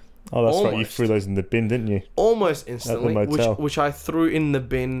instantly. Oh, that's right. You threw those in the bin, didn't you? Almost instantly, at the motel. which I threw in the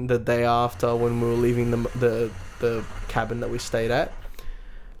bin the day after when we were leaving the cabin that we stayed at.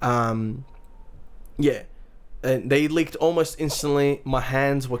 Yeah, and they leaked almost instantly. My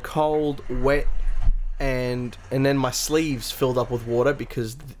hands were cold, wet, and then my sleeves filled up with water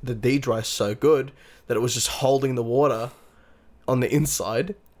because the D-Dry is so good that it was just holding the water on the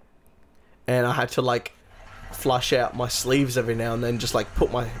inside, and I had to like flush out my sleeves every now and then, just like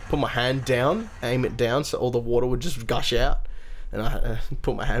put my hand down, aim it down so all the water would just gush out, and I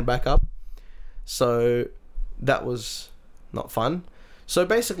put my hand back up. So that was not fun. So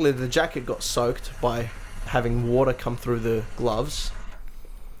basically, the jacket got soaked by having water come through the gloves.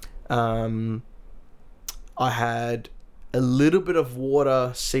 I had a little bit of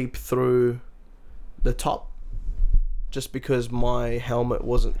water seep through the top, just because my helmet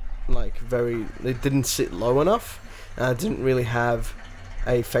wasn't it didn't sit low enough, and I didn't really have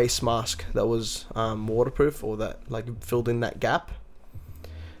a face mask that was waterproof or that filled in that gap.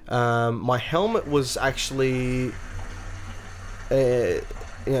 My helmet was actually it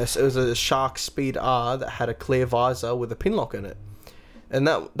was a Shark Speed R that had a clear visor with a pin lock in it, and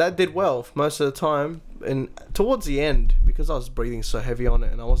that did well for most of the time. And towards the end, because I was breathing so heavy on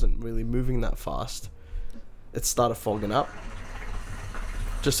it and I wasn't really moving that fast, it started fogging up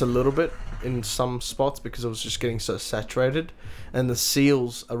just a little bit in some spots because it was just getting so saturated, and the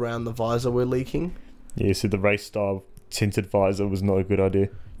seals around the visor were leaking. Yeah, so the race style tinted visor was not a good idea.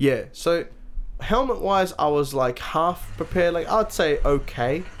 Yeah, so helmet wise, I was half prepared. I'd say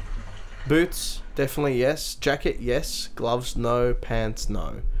okay. Boots, definitely yes. Jacket, yes. Gloves, no. Pants,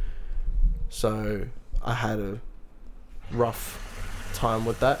 no. So I had a rough time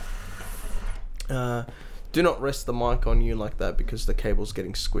with that. Do not rest the mic on you like that because the cable's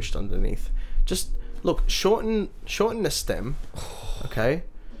getting squished underneath. Just look, shorten the stem. Okay,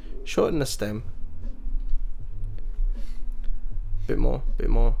 shorten the stem. Bit more,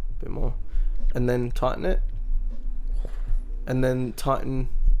 and then tighten it, and then tighten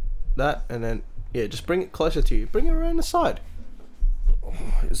that, and then just bring it closer to you. Bring it around the side. Oh,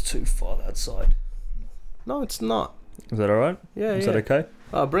 it's too far that side. No, it's not. Is that alright? Yeah, Is that okay?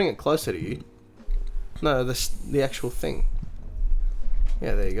 Bring it closer to you. No, the actual thing.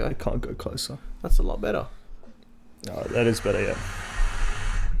 Yeah, there you go. I can't go closer. That's a lot better. No, that is better, yeah.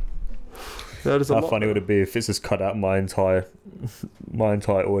 That is a How lot funny would it be if this has cut out my entire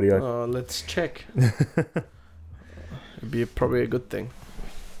audio? Let's check. It'd be probably a good thing.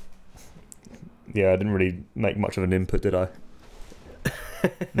 Yeah, I didn't really make much of an input, did I?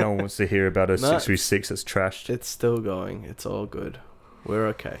 No one wants to hear about a 636 that's trashed. It's still going. It's all good. We're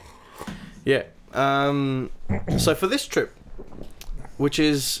okay. Yeah. So for this trip, which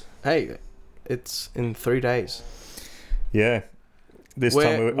is, it's in 3 days. Yeah. This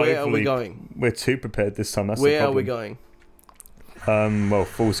time where are we going? We're too prepared this time. That's where the are we problem. going? Well,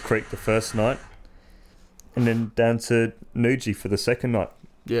 Falls Creek the first night, and then down to Nuji for the second night.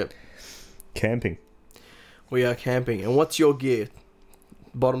 Yep. Camping. We are camping. And what's your gear?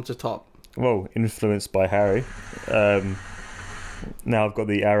 Bottom to top. Well, influenced by Harry. Now I've got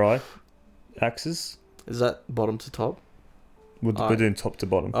the Arai axes. Is that bottom to top? We're doing top to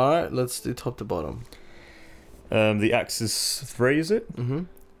bottom. Alright, let's do top to bottom. The Axis 3, is it? Mm-hmm.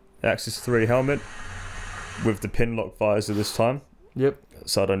 Axis 3 helmet with the pin lock visor this time. Yep.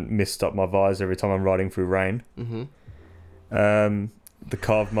 So I don't mist up my visor every time I'm riding through rain. Mm-hmm. The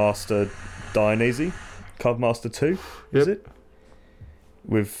Carve Master Dionysi. Carve Master 2, is it?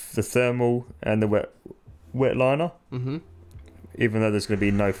 With the thermal and the wet liner. Mm-hmm. Even though there's going to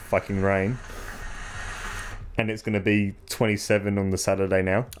be no fucking rain. And it's going to be 27 on the Saturday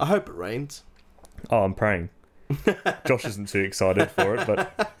now. I hope it rains. Oh, I'm praying. Josh isn't too excited for it,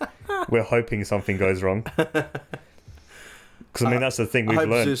 but we're hoping something goes wrong. Because I mean, that's the thing we've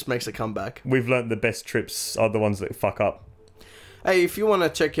learned. Zeus makes a comeback. We've learned the best trips are the ones that fuck up. Hey, if you want to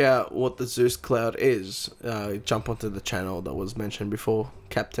check out what the Zeus Cloud is, jump onto the channel that was mentioned before.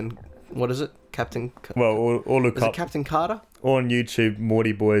 Captain, what is it? Captain. Well, or look is up. it Captain Carter? Or on YouTube,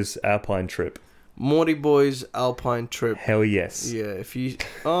 Morty Boy's Alpine Trip. Morty Boy's Alpine Trip. Hell yes. Yeah, if you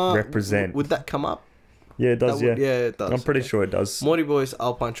represent. Would that come up? Yeah, it does. Yeah, it does. I'm pretty sure it does. Morty Boy's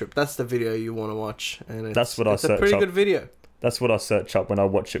Alpine Trip. That's the video you want to watch, and that's what I search up. It's a pretty good video. That's what I search up when I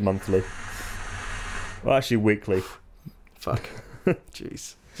watch it monthly. Well, actually weekly. Fuck.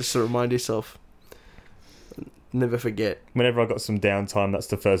 Jeez. Just to remind yourself. Never forget. Whenever I got some downtime, that's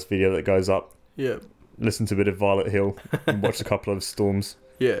the first video that goes up. Yeah. Listen to a bit of Violet Hill and watch a couple of Storms.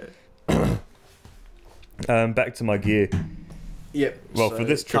 Yeah. Back to my gear. Yep. Well, so for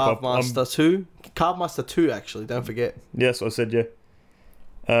this trip, Carve Master 2. Carve Master 2, actually. Don't forget. Yeah, that's what I said, yeah.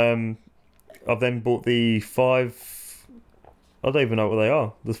 I've then bought the 5... I don't even know what they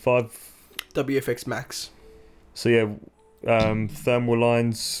are. The 5... WFX Max. So, yeah, thermal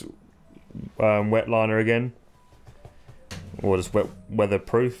lines, wet liner again. Or just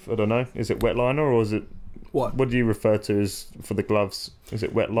weatherproof, I don't know. Is it wet liner or is it... What do you refer to as for the gloves? Is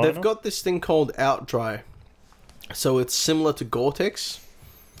it wet liner? They've got this thing called Out Dry. So it's similar to Gore-Tex.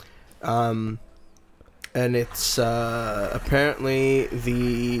 And it's apparently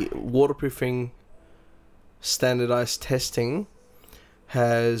the waterproofing standardized testing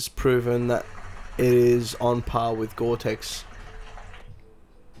has proven that it is on par with Gore-Tex.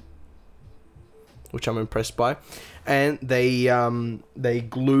 which I'm impressed by, and they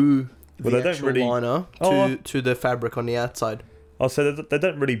glue the actual liner to the fabric on the outside. Oh, so they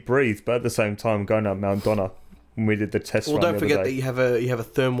don't really breathe, but at the same time, going up Mount Donna, when we did the test run the other day. Well, don't forget that you have a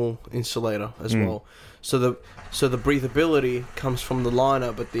thermal insulator as well. So the breathability comes from the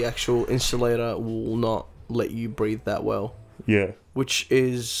liner, but the actual insulator will not let you breathe that well. Yeah. Which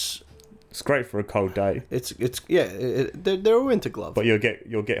is... It's great for a cold day. They're a winter glove. But you'll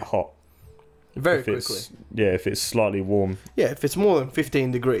get hot. Very quickly. If it's slightly warm. Yeah, if it's more than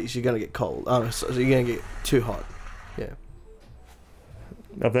 15 degrees, you're going to get cold. So you're going to get too hot. Yeah.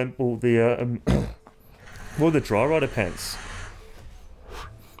 I've then bought the dry rider pants.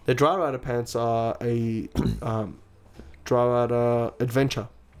 The dry rider pants are a dry rider adventure.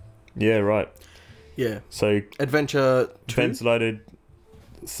 Yeah, right. Yeah. So adventure 2. Ventilated,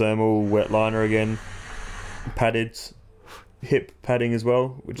 thermal wet liner again, padded, hip padding as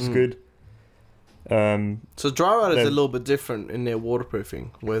well, which is good. So dry riders are a little bit different in their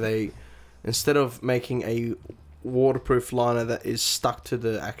waterproofing, where they, instead of making a waterproof liner that is stuck to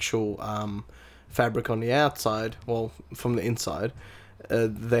the actual fabric on the outside, well, from the inside,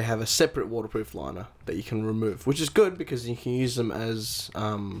 they have a separate waterproof liner that you can remove, which is good because you can use them as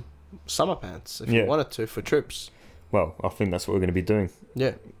summer pants if you wanted to for trips. Well, I think that's what we're going to be doing.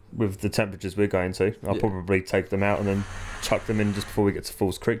 Yeah. With the temperatures we're going to, I'll probably take them out and then chuck them in just before we get to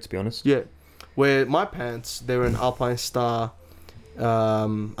Falls Creek, to be honest. Yeah. Where my pants, they're an Alpine Star,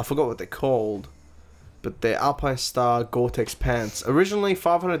 I forgot what they're called, but they're Alpine Star Gore-Tex pants. Originally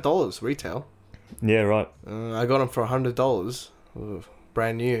 $500 retail. Yeah, right. I got them for $100.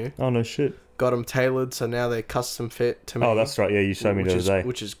 Brand new. Oh, no shit. Got them tailored, so now they custom fit to me. Oh, that's right. Yeah, you showed me the other day.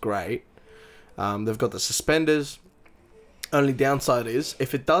 Which is great. They've got the suspenders. Only downside is,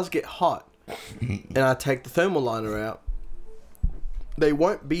 if it does get hot and I take the thermal liner out, they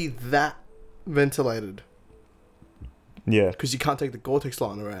won't be that ventilated. Yeah. Because you can't take the Gore-Tex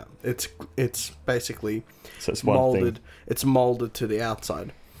liner out. It's basically it's molded. It's molded to the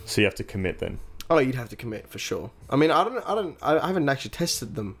outside. So you have to commit then. Oh, you'd have to commit for sure. I mean, I haven't actually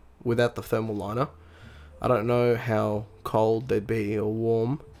tested them without the thermal liner. I don't know how cold they'd be or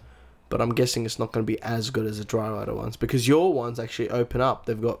warm, but I'm guessing it's not going to be as good as the dry rider ones because your ones actually open up.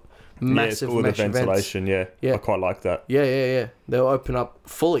 They've got massive all mesh the ventilation. Yeah, I quite like that. Yeah. They'll open up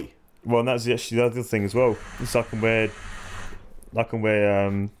fully. Well, and that's actually the other thing as well. So I can wear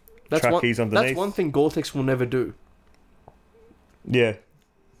trackies underneath. That's one thing Gore-Tex will never do. Yeah.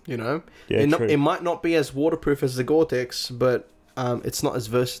 You know? Yeah, it might not be as waterproof as the Gore-Tex, but it's not as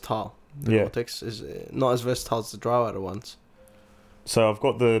versatile. The Gore-Tex is not as versatile as the dry rider ones. So I've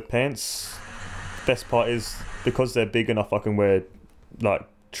got the pants. Best part is, because they're big enough, I can wear like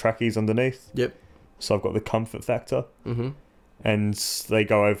trackies underneath. Yep. So I've got the comfort factor. Mm-hmm. And they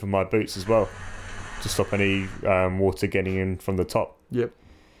go over my boots as well to stop any water getting in from the top. Yep.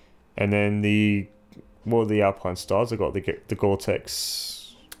 And then the Alpine Stars, I got the Gore-Tex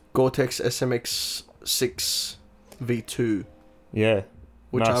SMX 6 V2. Yeah.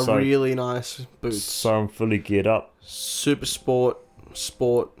 Which are really nice boots. So I'm fully geared up. Super sport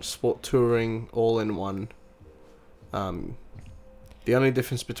touring, all in one. The only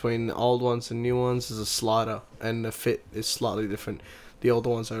difference between the old ones and new ones is a slider, and the fit is slightly different. The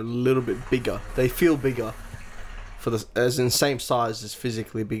older ones are a little bit bigger. They feel bigger, as in same size, is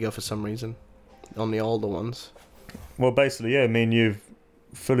physically bigger for some reason on the older ones. Well, basically, yeah. I mean, you've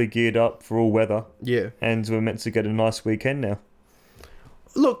fully geared up for all weather. Yeah. And we're meant to get a nice weekend now.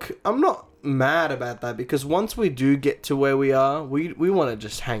 Look, I'm not mad about that because once we do get to where we are, we want to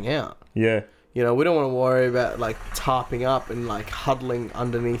just hang out. Yeah. You know, we don't want to worry about, like, tarping up and, like, huddling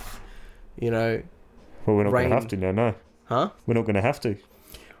underneath, you know, well, we're not going to have to now, no. Huh? We're not going to have to.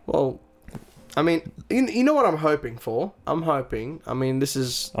 Well, I mean, you know what I'm hoping for? I'm hoping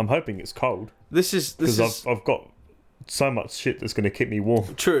it's cold. Because I've got so much shit that's going to keep me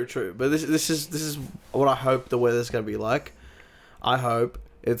warm. True. But this is what I hope the weather's going to be like. I hope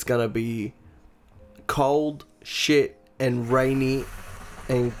it's going to be cold, shit, and rainy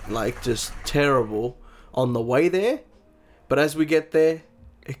and like just terrible on the way there, but as we get there,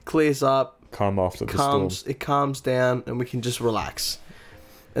 it clears up. It calms down, and we can just relax.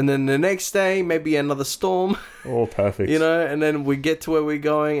 And then the next day, maybe another storm. Oh, perfect. You know, and then we get to where we're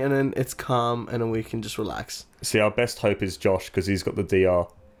going, and then it's calm, and then we can just relax. See, our best hope is Josh because he's got the DR,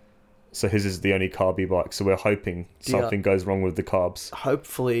 so his is the only carby bike. So we're hoping something goes wrong with the carbs.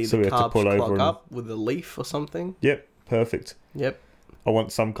 Hopefully, so the carbs clog up with a leaf or something. Yep, perfect. Yep. I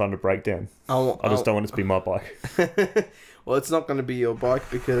want some kind of breakdown. I just don't want it to be my bike. Well, it's not going to be your bike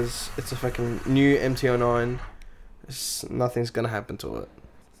because it's a fucking new MT-09. Nothing's going to happen to it.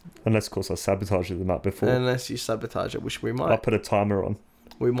 Unless, of course, I sabotaged it the night before. Unless you sabotage it, which we might. I'll put a timer on.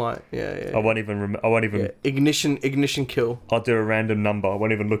 We might, yeah. I won't even. Yeah. Ignition kill. I'll do a random number. I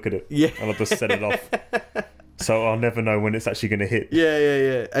won't even look at it. Yeah. And I'll just set it off. So I'll never know when it's actually going to hit.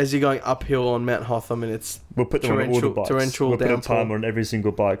 Yeah. As you're going uphill on Mount Hotham and it's We'll put them on all the bikes. Torrential we'll put downpour. a timer on every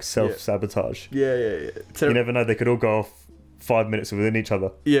single bike. Self-sabotage. Yeah. You never know. They could all go off 5 minutes within each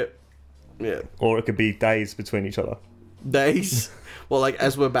other. Yeah. Or it could be days between each other. Days. Well, like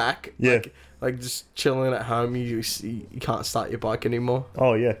as we're back. Yeah. Like just chilling at home, you can't start your bike anymore.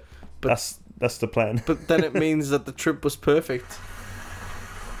 Oh yeah. But that's the plan. But then it means that the trip was perfect.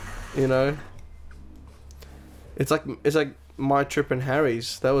 You know. It's like my trip and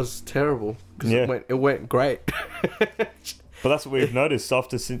Harry's. That was terrible. Yeah. It went great. But that's what we've noticed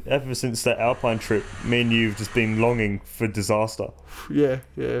ever since that Alpine trip. Me and you've just been longing for disaster. Yeah.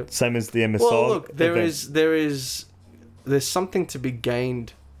 Same as the MSR. Well, look, event. there's something to be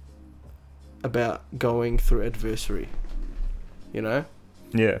gained about going through adversity. You know?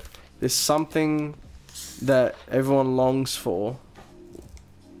 Yeah. There's something that everyone longs for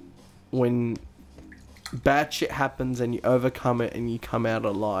when bad shit happens and you overcome it and you come out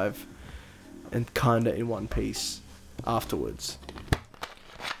alive and kinda in one piece afterwards.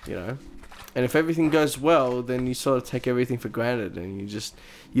 You know? And if everything goes well, then you sort of take everything for granted and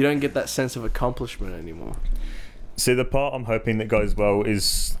you don't get that sense of accomplishment anymore. See, the part I'm hoping that goes well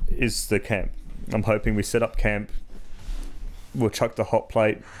is the camp. I'm hoping we set up camp. We'll chuck the hot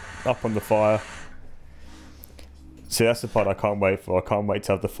plate up on the fire. See, that's the part I can't wait for. I can't wait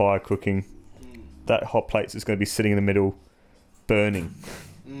to have the fire cooking. That hot plate's just going to be sitting in the middle, burning.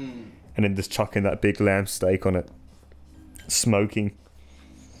 And then just chucking that big lamb steak on it. Smoking.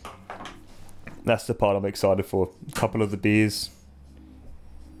 That's the part I'm excited for. A couple of the beers.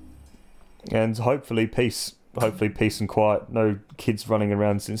 And hopefully peace. Hopefully peace and quiet. No kids running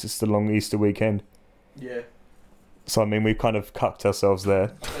around since it's the long Easter weekend. Yeah. So, I mean, we've kind of cucked ourselves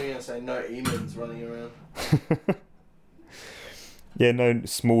there. I was going to say no emins running around. Yeah, no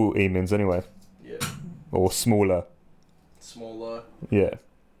small emins anyway. Yeah. Or smaller. Smaller. Yeah.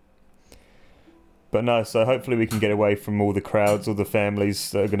 But no, so hopefully we can get away from all the crowds, all the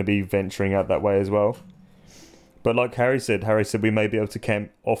families that are going to be venturing out that way as well. But like Harry said we may be able to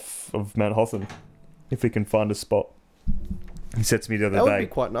camp off of Mount Hotham if we can find a spot. He said to me the other day... That would be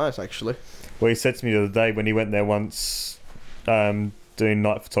quite nice, actually. Well, he said to me the other day when he went there once doing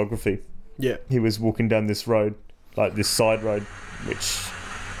night photography. Yeah. He was walking down this road, like this side road, which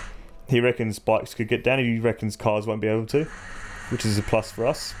he reckons bikes could get down. He reckons cars won't be able to, which is a plus for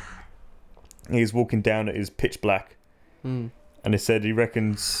us. He's walking down, it is pitch black. And he said he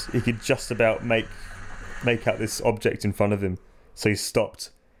reckons he could just about make out this object in front of him. So he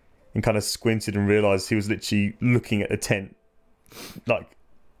stopped and kind of squinted and realised he was literally looking at the tent, like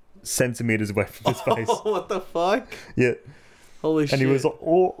centimetres away from his face. Oh, what the fuck? Yeah. Holy shit. And he was like,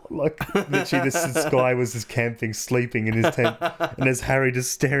 oh, like literally this guy was just camping, sleeping in his tent. And there's Harry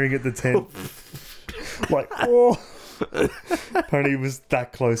just staring at the tent. Like, oh. Apparently he was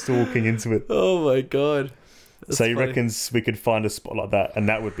that close to walking into it. Oh my god. That's so he funny. reckons we could find a spot like that, and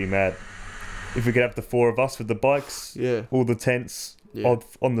that would be mad. If we could have the four of us with the bikes, Yeah. all the tents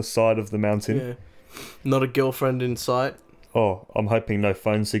on the side of the mountain. Yeah. Not a girlfriend in sight. Oh, I'm hoping no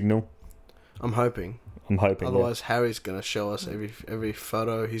phone signal. I'm hoping. Otherwise, Harry's gonna show us every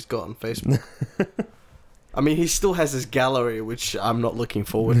photo he's got on Facebook. I mean, he still has his gallery, which I'm not looking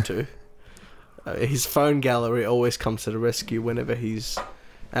forward to. His phone gallery always comes to the rescue whenever he's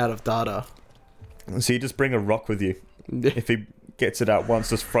out of data. So you just bring a rock with you. If he gets it out once,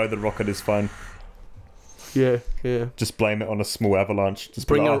 just throw the rock at his phone. Yeah. Just blame it on a small avalanche. Just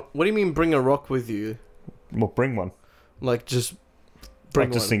What do you mean bring a rock with you? Well, bring one. Like just bring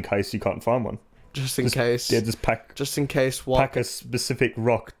like, just one. in case you can't find one. Just in case. Yeah, just pack. Just in case what? Pack a specific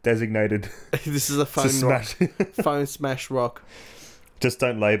rock designated. This is a phone smash. phone smash rock. Just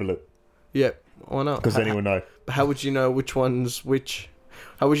don't label it. Yep. Why not? Because then you will know. How would you know which one's which?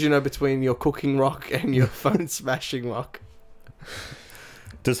 How would you know between your cooking rock and your phone smashing rock?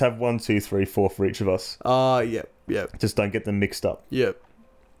 Just have 1, 2, 3, 4 for each of us. Yep. Just don't get them mixed up. Yep.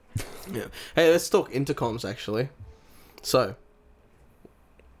 Yeah. Hey, let's talk intercoms actually. So,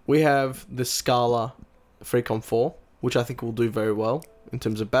 we have the Scala Freecom 4, which I think will do very well in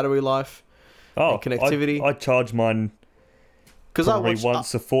terms of battery life and connectivity. I charge mine probably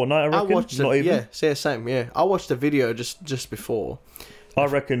once a fortnight, I reckon. Not even. Yeah, same. Yeah, I watched a video just before. I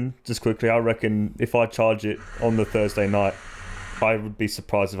reckon, just quickly, if I charge it on the Thursday night, I would be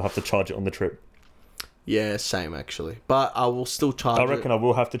surprised if I have to charge it on the trip. Yeah, same actually. But I will still charge it. I reckon I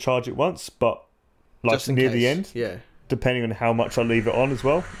will have to charge it once, but like just in near case. the end. Yeah. depending on how much I leave it on as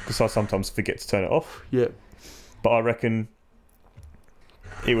well, because I sometimes forget to turn it off. Yeah. But I reckon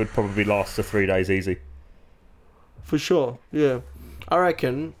it would probably last for 3 days easy. For sure. Yeah. I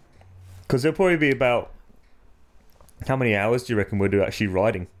reckon. Because it'll probably be about... How many hours do you reckon we'll do actually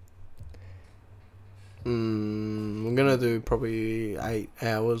riding? I'm gonna do probably 8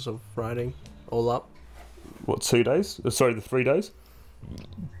 hours of riding, all up. What, 2 days? Sorry, the 3 days?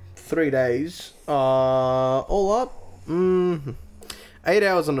 3 days. All up. 8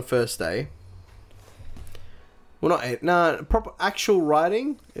 hours on the first day. Well, not 8. Nah, proper actual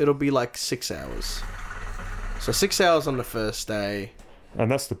riding, it'll be like 6 hours. So 6 hours on the first day.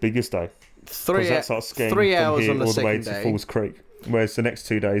 And that's the biggest day. 3 that's our skiing 3 from hours here on the all the way second to day. Falls Creek. Whereas the next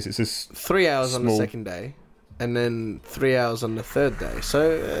 2 days, it's just 3 hours on the small. second day. And then 3 hours on the third day.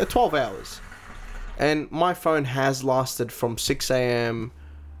 So 12 hours. And my phone has lasted from 6 a.m.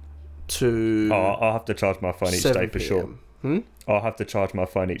 to Oh, I'll have to charge my phone each 7 day for sure. p.m. I'll have to charge my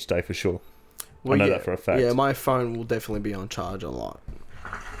phone each day for sure. Well, I know yeah, that for a fact. Yeah, my phone will definitely be on charge a lot.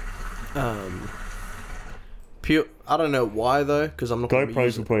 I don't know why though, because I'm not.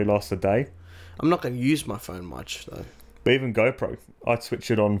 GoPros will probably last a day. I'm not going to use my phone much though. But even GoPro, I'd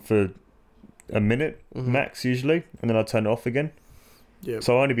switch it on for a minute Mm-hmm. max usually, and then I'd turn it off again. Yeah.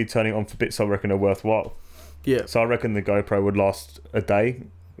 So I'll only be turning it on for bits I reckon are worthwhile. Yeah. So I reckon the GoPro would last a day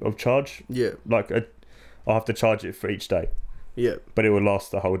of charge. Yeah. I'll have to charge it for each day, Yeah. but it would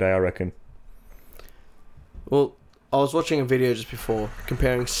last the whole day, I reckon. Well, I was watching a video just before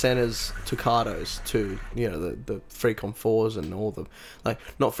comparing Senna's to Cardos to, you know, the Freecon 4s and all the, like,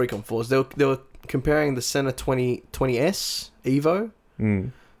 not Freecon 4s. They were comparing the Senna 20S Evo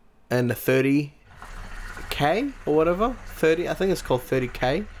and the 30K or whatever. I think it's called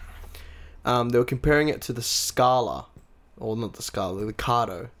 30K. They were comparing it to the Scala, or not the Scala, the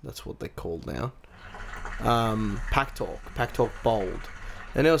Cardo. That's what they're called now. Pack Talk Bold,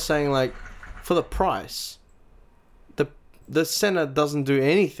 and they were saying like, for the price, the Senna doesn't do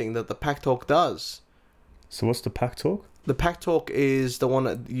anything that the Pack Talk does. So what's the Pack Talk? The Pack Talk is the one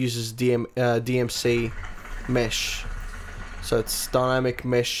that uses DMC mesh, so it's dynamic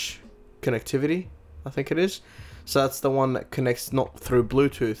mesh connectivity, I think it is. So that's the one that connects not through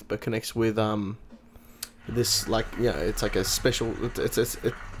Bluetooth, but connects with this, like, you know, it's like a special.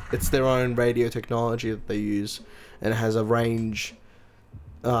 It's their own radio technology that they use, and it has a range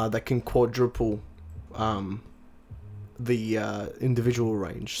that can quadruple the individual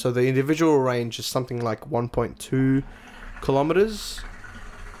range. So the individual range is something like 1.2 kilometers,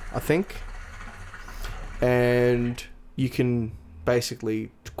 I think, and you can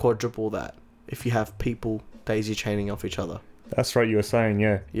basically quadruple that if you have people daisy chaining off each other. That's right, you were saying,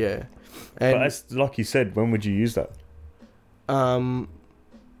 yeah. Yeah, But and as like you said, when would you use that?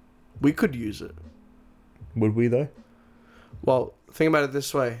 we could use it. Would we though? Well, think about it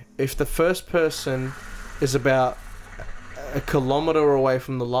this way: if the first person is about a kilometer away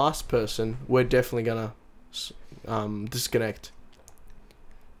from the last person, we're definitely gonna disconnect.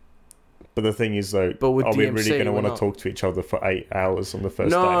 But the thing is though, But with are we DMC, really going to we're want to not. talk to each other for 8 hours on the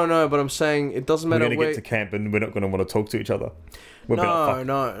first day? No, but I'm saying it doesn't We're matter going to where. get to camp and we're not going to want to talk to each other. We'll be like, No, fuck,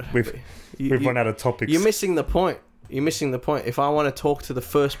 no. we've run out of topics. You're missing the point. If I want to talk to the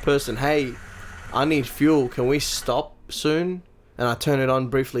first person, hey, I need fuel. Can we stop soon? And I turn it on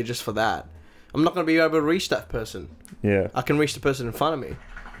briefly just for that. I'm not going to be able to reach that person. Yeah. I can reach the person in front of me,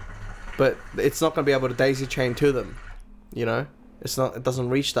 but it's not going to be able to daisy chain to them. You know, it's not. It doesn't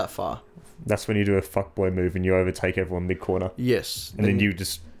reach that far. That's when you do a fuckboy move and you overtake everyone mid-corner. Yes. And then you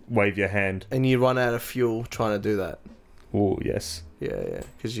just wave your hand. And you run out of fuel trying to do that. Oh, yes. Yeah.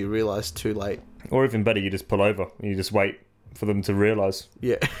 Because you realise too late. Or even better, you just pull over and you just wait for them to realise.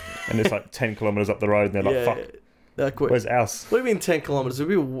 Yeah. And it's like 10 kilometres up the road and they're like, fuck, Like, where's ours? What do you mean 10 kilometers?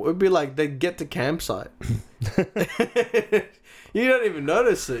 It'd be like they'd get to campsite. You don't even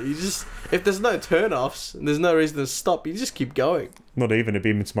notice it. You just, if there's no turn-offs and there's no reason to stop, you just keep going. Not even, it'd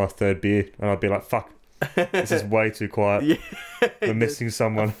be into my third beer and I'd be like, fuck, this is way too quiet. Yeah. We're missing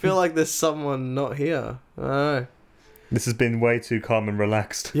someone. I feel like there's someone not here. I don't know. This has been way too calm and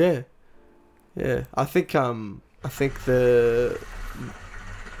relaxed. Yeah. I think because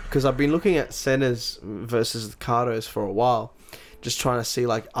I've been looking at Senna's versus the Cardos for a while, just trying to see,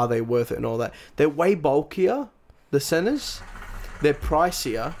 like, are they worth it and all that. They're way bulkier, the Sennas. They're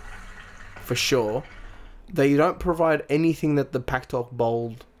pricier, for sure. They don't provide anything that the Pack Talk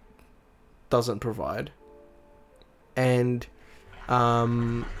Bold doesn't provide. And, you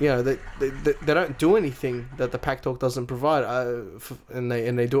know, they don't do anything that the Pack Talk doesn't provide, and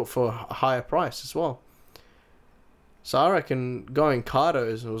they do it for a higher price as well. So I reckon going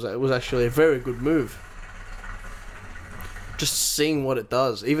Cardos was actually a very good move. just seeing what it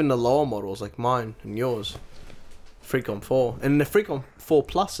does. Even the lower models like mine and yours. Freecon 4. And the Freecon 4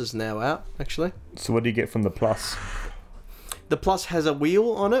 Plus is now out, actually. So what do you get from the Plus? The Plus has a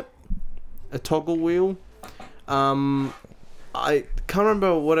wheel on it. A toggle wheel. I can't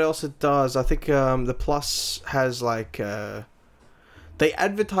remember what else it does. I think the Plus has like... they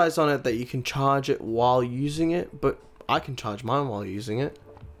advertise on it that you can charge it while using it, but I can charge mine while using it.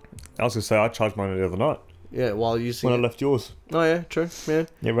 I was going to say, I charged mine the other night. Yeah, while using when it. I left yours. Oh, yeah, true. Yeah.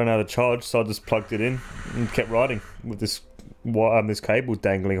 It ran out of charge, so I just plugged it in and kept riding with this cable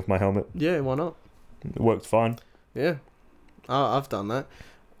dangling off my helmet. Yeah, why not? It worked fine. Yeah. I've done that.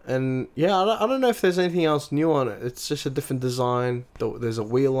 And, yeah, I don't know if there's anything else new on it. It's just a different design. There's a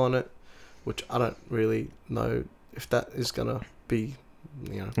wheel on it, which I don't really know if that is going to be...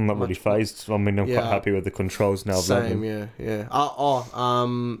 You know, I'm not really phased. I mean, I'm quite happy with the controls now. Same, yeah.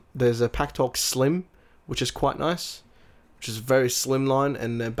 There's a Pack-Talk Slim, which is quite nice, which is very slimline,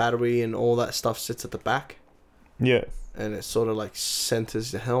 and the battery and all that stuff sits at the back. Yeah. And it sort of like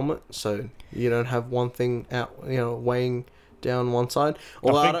centers the helmet, so you don't have one thing out, weighing down one side.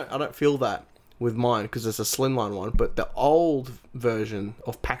 Although I don't feel that with mine because it's a slimline one, but the old version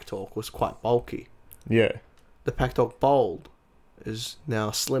of Pack-Talk was quite bulky. Yeah. The Pack-Talk Bold is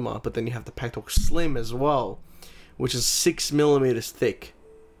now slimmer, but then you have the Pack-Talk Slim as well, which is 6mm thick.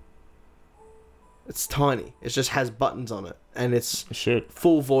 It's tiny. It just has buttons on it, and it's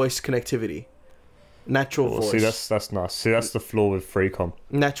full voice connectivity, natural voice. See, that's nice. See, that's the flaw with Freecon.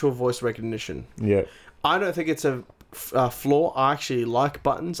 Natural voice recognition. Yeah. I don't think it's a flaw. I actually like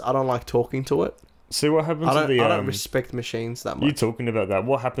buttons. I don't like talking to it. See what happened to the... I don't respect machines that much. You talking about that?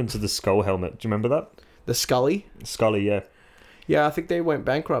 What happened to the skull helmet? Do you remember that? The Scully? Scully, yeah. Yeah, I think they went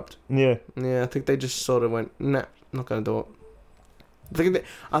bankrupt. Yeah. Yeah, I think they just sort of went, nah, not going to do it.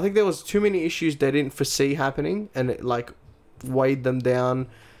 I think there was too many issues they didn't foresee happening, and it, like, weighed them down,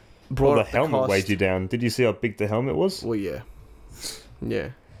 brought up the helmet cost. weighed you down. Did you see how big the helmet was? Well, yeah. Yeah.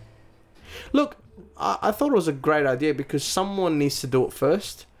 Look, I thought it was a great idea because someone needs to do it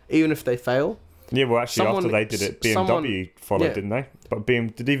first, even if they fail. Yeah, well, actually, after they did it, BMW followed, didn't they? But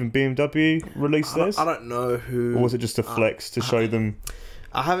did even BMW release theirs? I don't know who... Or was it just a flex to show them...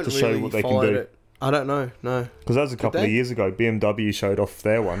 I haven't to really show what they followed can do? it. I don't know, no. Because that was a couple of years ago. BMW showed off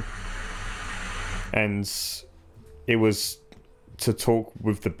their one. And it was to talk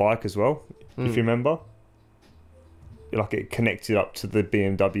with the bike as well, if you remember. Like, it connected up to the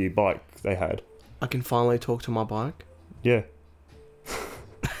BMW bike they had. I can finally talk to my bike? Yeah.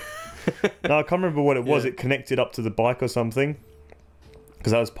 No, I can't remember what it was. Yeah. It connected up to the bike or something.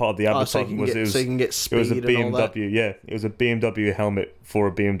 Because that was part of the advertising. So you can get speed. It was a BMW, and all that. Yeah. It was a BMW helmet for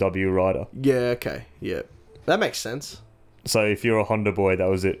a BMW rider. Yeah, okay. Yeah. That makes sense. So if you're a Honda boy, that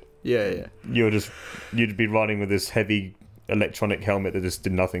was it. Yeah. You'd be riding with this heavy electronic helmet that just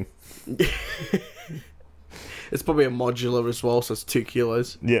did nothing. It's probably a modular as well, so it's 2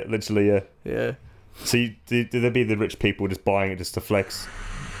 kilos. Yeah, literally, yeah. Yeah. So did there be the rich people just buying it just to flex?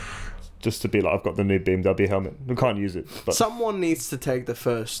 Just to be like, I've got the new BMW helmet. We can't use it. But someone needs to take the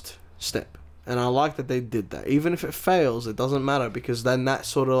first step. And I like that they did that. Even if it fails, it doesn't matter because then that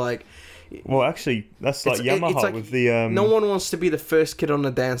sort of like... Well, actually, that's like Yamaha like with the... No one wants to be the first kid on the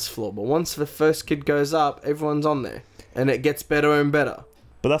dance floor. But once the first kid goes up, everyone's on there. And it gets better and better.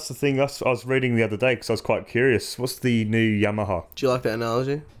 But that's the thing I was reading the other day because I was quite curious. What's the new Yamaha? Do you like that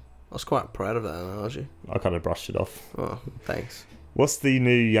analogy? I was quite proud of that analogy. I kind of brushed it off. Oh, thanks. What's the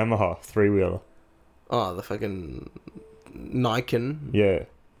new Yamaha 3-wheeler? Oh, the fucking Nikon. Yeah.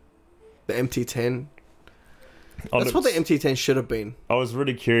 The MT-10. That's what the MT-10 should have been. I was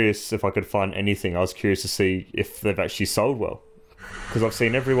really curious if I could find anything. I was curious to see if they've actually sold well. Because I've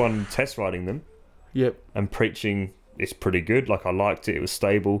seen everyone test riding them. Yep. And preaching it's pretty good. Like, I liked it. It was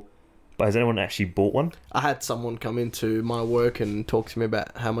stable. But has anyone actually bought one? I had someone come into my work and talk to me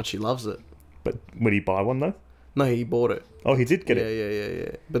about how much he loves it. But would he buy one, though? No, he bought it. Oh, he did get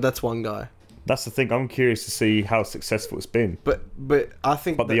it? Yeah. But that's one guy. That's the thing. I'm curious to see how successful it's been. But I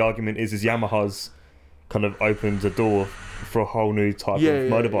think... But the argument is Yamaha's kind of opened a door for a whole new type of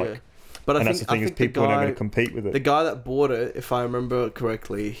motorbike. Yeah. But that's the thing, is people are going to compete with it. The guy that bought it, if I remember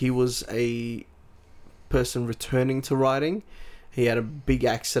correctly, he was a person returning to riding. He had a big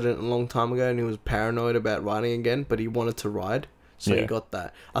accident a long time ago and he was paranoid about riding again, but he wanted to ride. So he got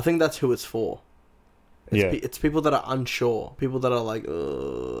that. I think that's who it's for. It's people that are unsure. People that are like,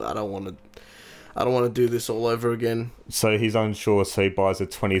 I don't want to... I don't want to do this all over again. So he's unsure, so he buys a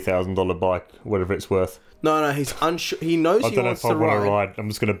 $20,000 bike, whatever it's worth. No, he's unsure. He knows I he don't know wants if I to want ride. to ride. I'm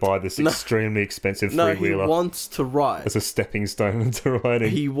just going to buy this extremely expensive three-wheeler he wants to ride. as a stepping stone into riding.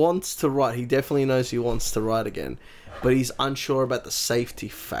 He wants to ride. He definitely knows he wants to ride again. But he's unsure about the safety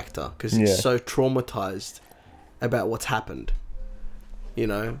factor because he's so traumatized about what's happened. You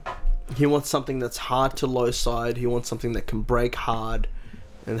know? He wants something that's hard to low side. He wants something that can brake hard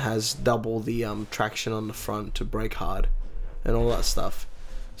and has double the traction on the front to brake hard and all that stuff.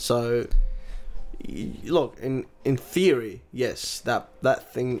 So... Look, in theory, yes,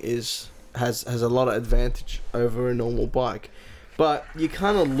 that thing has a lot of advantage over a normal bike, but you're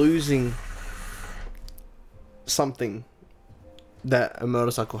kind of losing something that a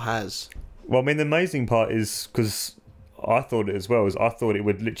motorcycle has. Well, I mean, the amazing part is, because I thought it as well, is I thought it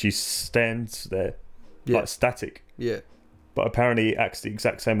would literally stand there, like static. Yeah. But apparently it acts the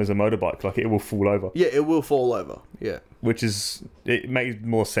exact same as a motorbike, like it will fall over. Yeah, it will fall over, yeah. Which is, it made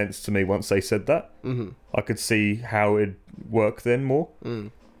more sense to me once they said that. Mm-hmm. I could see how it'd work then more.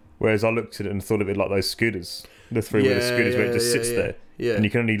 Mm. Whereas I looked at it and thought of it like those scooters, the three-wheeler scooters where it just sits there. Yeah. And you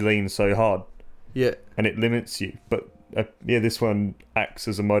can only lean so hard. Yeah. And it limits you. But this one acts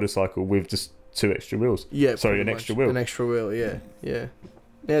as a motorcycle with just 2 extra wheels. Yeah. Sorry, an extra wheel. An extra wheel, yeah. Yeah.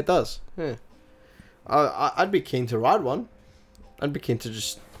 Yeah, it does. Yeah. I'd be keen to ride one. I'd be keen to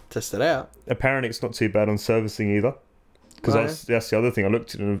just test it out. Apparently it's not too bad on servicing either. Because that's the other thing. I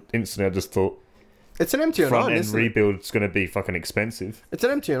looked at it and instantly I just thought... It's an MT-09, front end isn't it? rebuild's going to be fucking expensive. It's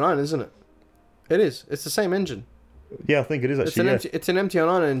an MT-09, isn't it? It is. It's the same engine. Yeah, I think it is actually. It's an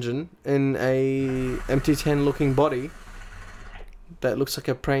MT-09 engine in a MT-10 looking body that looks like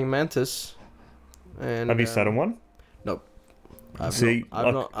a praying mantis. And have you sat on one? Nope. I've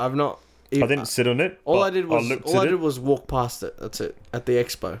not. I didn't sit on it. All I did was walk past it. That's it. At the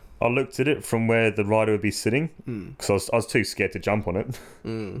expo. I looked at it from where the rider would be sitting because I was too scared to jump on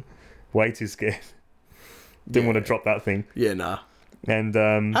it. Way too scared. Didn't want to drop that thing. Yeah, nah. And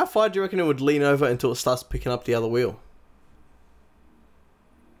how far do you reckon it would lean over until it starts picking up the other wheel?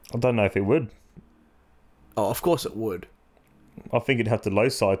 I don't know if it would. Oh, of course it would. I think it'd have to low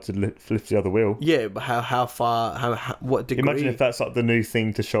side to lift the other wheel. Yeah, but how far? What degree? Imagine if that's like the new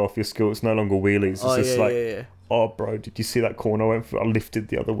thing to show off your skill. It's no longer wheelies. It's oh, bro, did you see that corner I went for? I lifted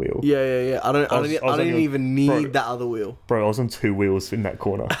the other wheel. Yeah. I don't even need that other wheel. Bro, I was on 2 wheels in that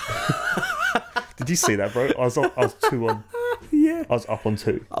corner. Did you see that, bro? I was 2 on. Yeah. I was up on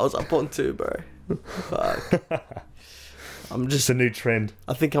 2. I was up on 2, bro. Fuck. It's a new trend.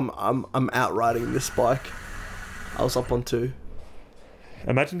 I think I'm out riding this bike. I was up on 2.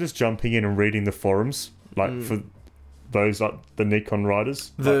 Imagine just jumping in and reading the forums, like for those like the Nikon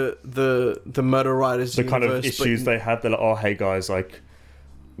riders, the motor riders, the kind of issues they have. They're like, oh hey guys, like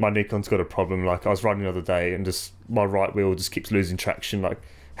my Nikon's got a problem. Like I was riding the other day and just my right wheel just keeps losing traction. Like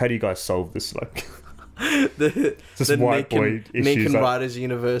how do you guys solve this? Like the white boy issues. Nikon riders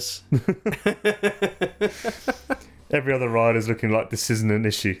universe. Every other rider's looking like this isn't an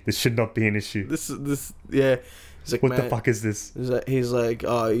issue. This should not be an issue. This yeah. He's like, what the fuck is this? He's like,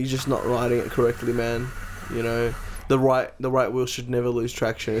 oh, you're just not riding it correctly, man. You know, the right wheel should never lose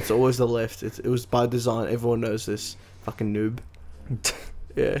traction. It's always the left. It was by design. Everyone knows this. Fucking noob.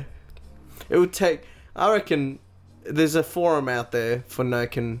 Yeah. It would take. I reckon there's a forum out there for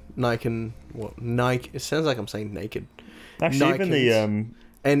Nike. It sounds like I'm saying naked. Actually, even the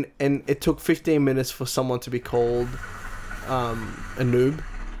and it took 15 minutes for someone to be called a noob.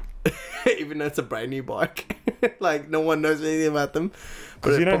 Even though it's a brand new bike. Like, no one knows anything about them.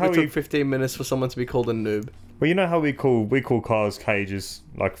 But it probably took 15 minutes for someone to be called a noob. Well, you know how we call cars cages?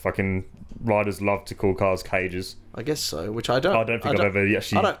 Like, fucking riders love to call cars cages. I guess so, which I don't. I don't think I've ever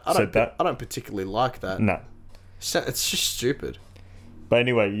actually said that. I don't particularly like that. No. It's just stupid. But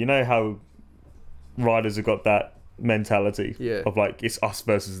anyway, you know how riders have got that mentality of, like, it's us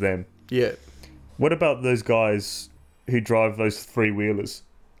versus them. Yeah. What about those guys who drive those 3-wheelers?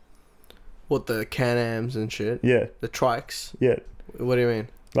 What, the Can-Ams and shit? Yeah. The trikes? Yeah. What do you mean?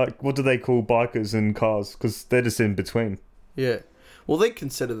 Like, what do they call bikers and cars? Because they're just in between. Yeah. Well, they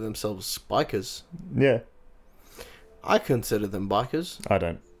consider themselves bikers. Yeah. I consider them bikers. I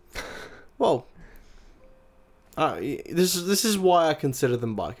don't. Well, this is why I consider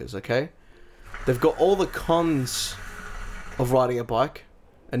them bikers, okay? They've got all the cons of riding a bike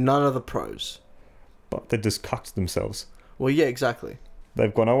and none of the pros. But they just cucked themselves. Well, yeah, exactly.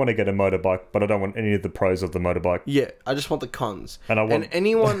 They've gone, I want to get a motorbike, but I don't want any of the pros of the motorbike. Yeah, I just want the cons. And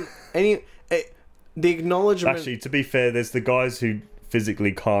the acknowledgement... Actually, to be fair, there's the guys who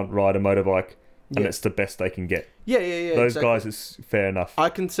physically can't ride a motorbike and it's the best they can get. Yeah. Those guys, it's fair enough. I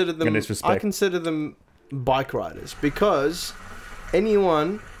consider them. In this respect. I consider them bike riders because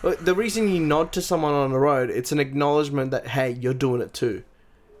anyone. The reason you nod to someone on the road, it's an acknowledgement that hey, you're doing it too.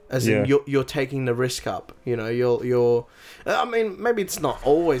 As in, you're taking the risk up. You know, you're. I mean, maybe it's not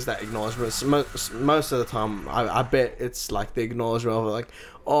always that acknowledgement. Most of the time, I bet it's like the acknowledgement of like,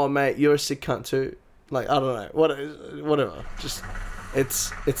 oh mate, you're a sick cunt too. Like I don't know, whatever. Just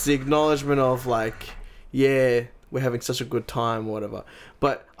it's the acknowledgement of like, yeah, we're having such a good time, whatever.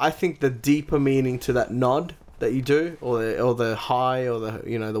 But I think the deeper meaning to that nod that you do, or the hi, or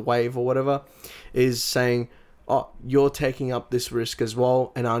the wave or whatever, is saying, oh, you're taking up this risk as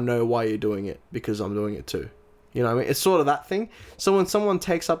well, and I know why you're doing it, because I'm doing it too. You know what I mean? It's sort of that thing. So when someone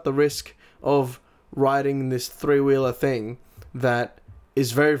takes up the risk of riding this 3-wheeler thing that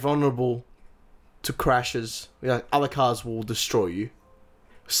is very vulnerable to crashes, other cars will destroy you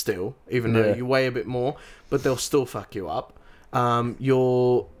still, even though you weigh a bit more, but they'll still fuck you up.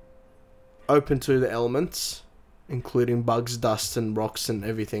 You're open to the elements, including bugs, dust, and rocks, and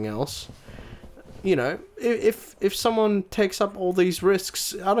everything else. You know, if someone takes up all these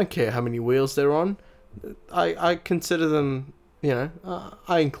risks, I don't care how many wheels they're on, I consider them,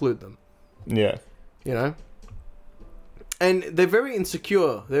 I include them. Yeah. You know? And they're very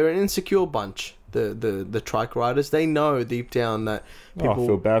insecure. They're an insecure bunch, the trike riders. They know deep down that people... I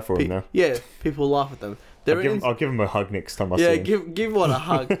feel bad for them now. Yeah, people laugh at them. I'll give them a hug next time I see them. Give one a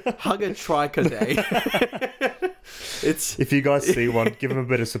hug. Hug a trike a day. If you guys see one, give them a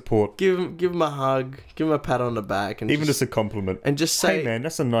bit of support. Give them a hug. Give them a pat on the back, and even just a compliment. And just say, "Hey man,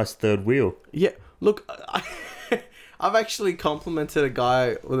 that's a nice third wheel." Yeah, look, I've actually complimented a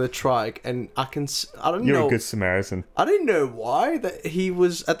guy with a trike, and I don't know. You're a good Samaritan. I didn't know why that he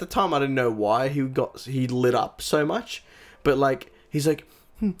was at the time. I didn't know why he lit up so much, but like he's like.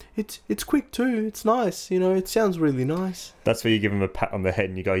 It's quick too. It's nice. It sounds really nice. That's where you give him a pat on the head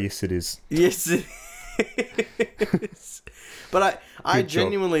and you go, "Yes, it is." Yes, it is. But I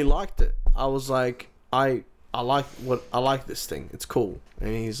genuinely liked it. I was like, I like this thing. It's cool. And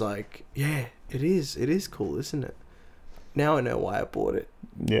he's like, "Yeah, it is. It is cool, isn't it?" Now I know why I bought it.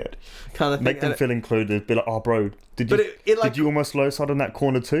 Yeah. Kind of thing. Make them feel included. Be like, "Oh, bro, did you almost low side on that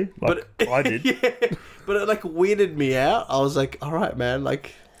corner too?" Like, I did. Yeah. But it like weirded me out. I was like, all right, man.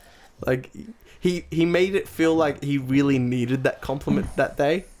 Like he made it feel like he really needed that compliment that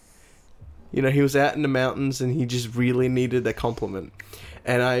day. He was out in the mountains and he just really needed that compliment.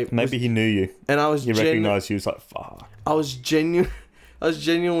 And maybe he knew you. And I was. He recognized you. He was like, "Fuck." I was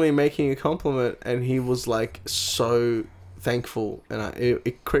genuinely making a compliment, and he was like so thankful, and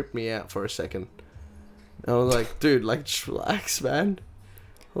it creeped me out for a second. And I was like, dude, like, just relax, man.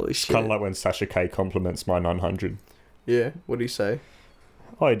 Holy shit. Kind of like when Sasha K compliments my 900. Yeah, what do you say?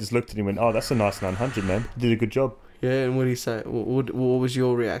 Oh, he just looked at him and went, "Oh, that's a nice 900, man. You did a good job." Yeah, and what do you say? What was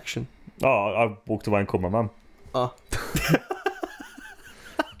your reaction? Oh, I walked away and called my mum. Oh.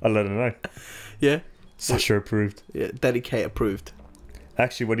 I let her know. Yeah? Sasha approved. Yeah, Daddy K approved.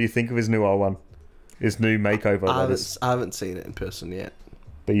 Actually, what do you think of his new R1? His new makeover? I haven't seen it in person yet.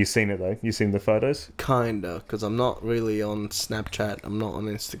 But you've seen it though? You've seen the photos? Kinda, because I'm not really on Snapchat. I'm not on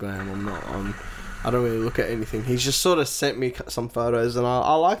Instagram. I don't really look at anything. He's just sort of sent me some photos, and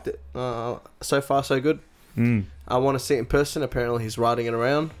I liked it. So far, so good. I want to see it in person. Apparently, he's riding it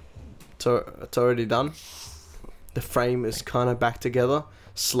around. It's already done. The frame is kind of back together.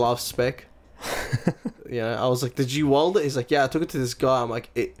 Slav spec. I was like, "Did you weld it?" He's like, "Yeah, I took it to this guy." I'm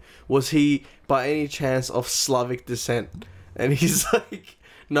like, "Was he by any chance of Slavic descent?" And he's like,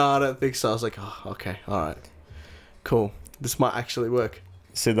 "No, I don't think so." I was like, "Oh, okay, all right, cool. This might actually work."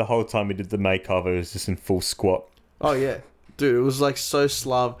 So the whole time he did the makeover, he was just in full squat. Oh yeah, dude, it was like so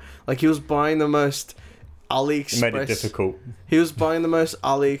Slav. Like he was buying the most AliExpress. It made it difficult. He was buying the most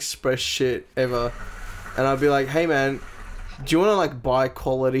AliExpress shit ever, and I'd be like, "Hey man, do you want to like buy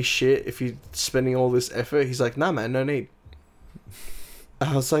quality shit if you're spending all this effort?" He's like, "Nah, man, no need."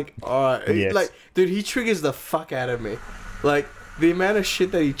 I was like, "Alright." Yes. Like, dude, he triggers the fuck out of me. Like, the amount of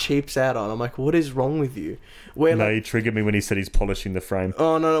shit that he cheaps out on, I'm like, what is wrong with you? He triggered me when he said he's polishing the frame.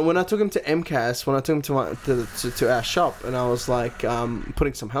 Oh, no. When I took him to MCAS, when I took him to our shop, and I was like,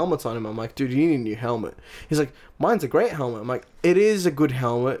 putting some helmets on him, I'm like, "Dude, you need a new helmet." He's like, "Mine's a great helmet." I'm like, "It is a good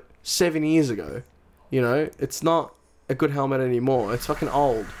helmet 7 years ago. It's not a good helmet anymore. It's fucking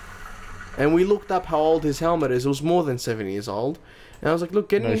old." And we looked up how old his helmet is. It was more than 7 years old. And I was like, "Look,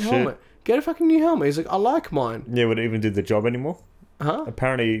 get a new helmet. Get a fucking new helmet." He's like, "I like mine." Yeah, would it even do the job anymore? Huh?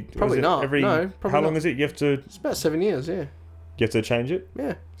 Apparently, probably not. No, probably how long not. is it? You have to. It's about 7 years. Yeah. You have to change it?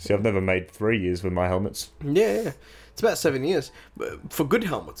 Yeah. See, I've never made 3 years with my helmets. Yeah. It's about 7 years. But for good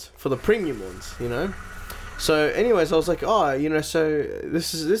helmets. For the premium ones, you know? So, anyways, I was like, oh, you know, so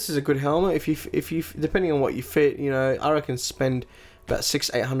this is a good helmet. If you depending on what you fit, you know, I reckon spend about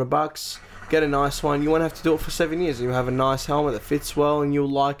 $600-800. Get a nice one. You won't have to do it for 7 years. You'll have a nice helmet that fits well, and you'll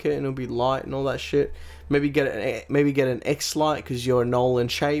like it, and it'll be light and all that shit. Maybe get an X Lite because you're a Nolan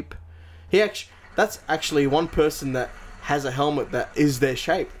shape. That's actually one person that has a helmet that is their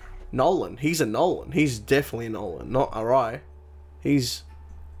shape. Nolan. He's a Nolan. He's definitely a Nolan, not a Rye. He's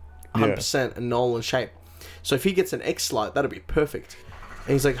 100% a Nolan shape. So if he gets an X Lite, that'll be perfect.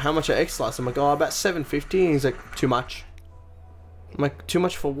 And he's like, how much are X Lites? I'm like, oh, about $750. And he's like, too much. I'm like, too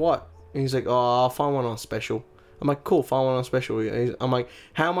much for what? And he's like, oh, I'll find one on special. I'm like, cool, find one on special. I'm like,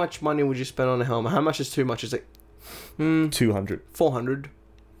 how much money would you spend on a helmet? How much is too much? He's like, 200. 400.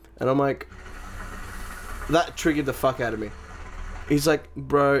 And I'm like, that triggered the fuck out of me. He's like,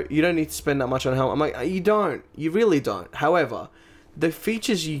 bro, you don't need to spend that much on a helmet. I'm like, you don't. You really don't. However, the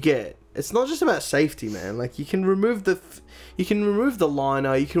features you get, it's not just about safety, man. Like, you can remove the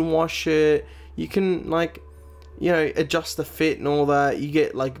liner, you can wash it, you can, like, you know, adjust the fit and all that. You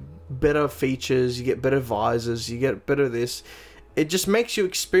get, like, better features, you get better visors, you get better this. It just makes you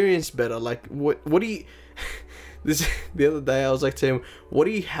experience better. Like, what do you... the other day I was like to him, what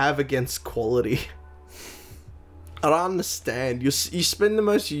do you have against quality? I don't understand. You spend the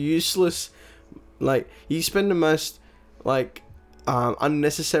most useless, like,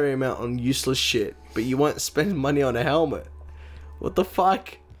 unnecessary amount on useless shit, but you won't spend money on a helmet. What the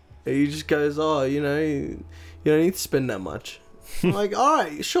fuck? And he just goes, oh, you know, you don't need to spend that much. I'm like,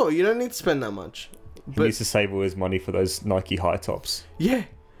 alright, sure, you don't need to spend that much. He needs to save all his money for those Nike high tops. Yeah.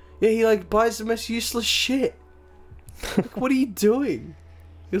 Yeah, he, like, buys the most useless shit. Like, what are you doing?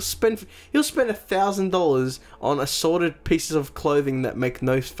 He'll spend $1,000 on assorted pieces of clothing that make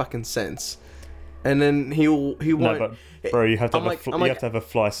no fucking sense, and then he won't. No, but bro, you have to have a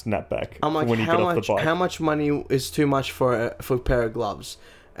fly snapback. I'm like, when you get off the bike. How much money is too much for a pair of gloves?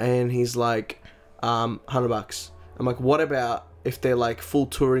 And he's like, $100. I'm like, what about if they're like full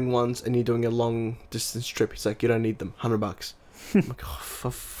touring ones and you're doing a long distance trip? He's like, you don't need them. $100. I'm like, oh,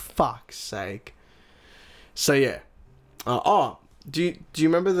 for fuck's sake. So yeah. Do you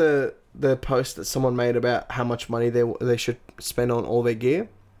remember the post that someone made about how much money they should spend on all their gear?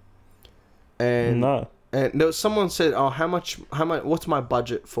 And no. And there was someone said, "Oh, how much? What's my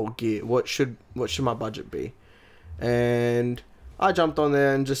budget for gear? What should my budget be?" And I jumped on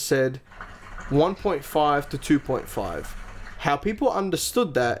there and just said 1.5 to 2.5. How people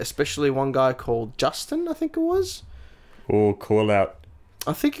understood that, especially one guy called Justin, I think it was. Oh, call out.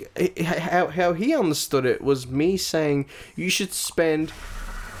 I think how he understood it was me saying you should spend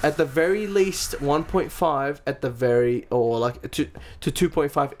at the very least 1.5 at the very, or like to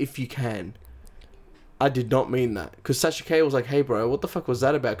 2.5 if you can. I did not mean that, because Sasha K was like, hey bro, what the fuck was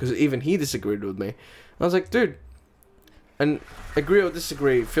that about? Because even he disagreed with me. I was like, dude, and agree or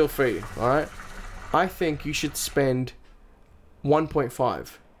disagree, feel free, alright? I think you should spend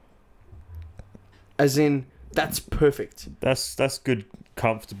 1.5. As in, that's perfect. That's good,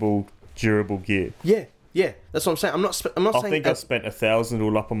 comfortable, durable gear. Yeah, that's what I'm saying. I'm not saying. I think I spent $1,000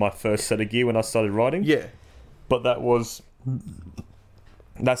 all up on my first set of gear when I started riding. Yeah, but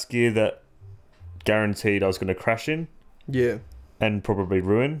that's gear that guaranteed I was going to crash in. Yeah, and probably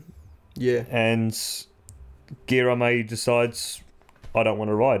ruin. Yeah, and gear I may decides I don't want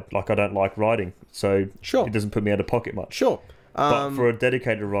to ride. Like, I don't like riding, so sure, it doesn't put me out of pocket much. Sure, but for a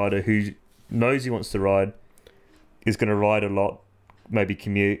dedicated rider who knows he wants to ride, is going to ride a lot, maybe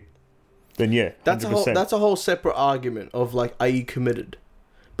commute, then yeah, 100%. That's a whole separate argument of like, are you committed?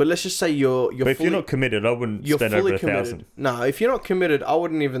 But let's just say you're. But if you're not committed, I wouldn't spend over $1,000. No, if you're not committed, I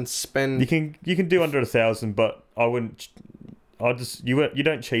wouldn't even spend. You can do under $1,000, but I wouldn't. You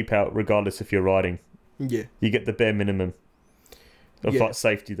don't cheap out regardless if you're riding. Yeah. You get the bare minimum of like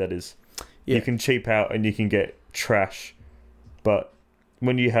safety, that is. Yeah. You can cheap out and you can get trash, but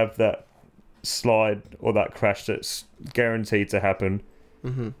when you have that slide or that crash that's guaranteed to happen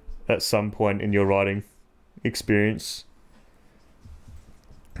at some point in your riding experience,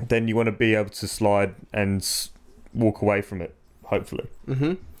 then you want to be able to slide and walk away from it, hopefully.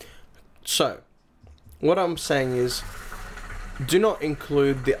 So, what I'm saying is, do not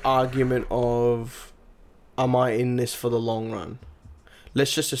include the argument of, am I in this for the long run?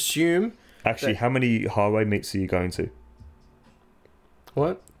 Let's just assume. Actually, how many highway meets are you going to?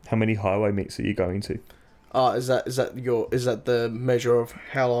 What? How many highway meets are you going to? Is that the measure of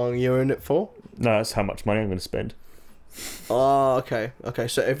how long you're in it for? No, that's how much money I'm going to spend. Oh, okay.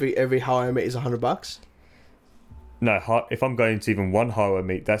 So every highway meet is $100. No, if I'm going to even one highway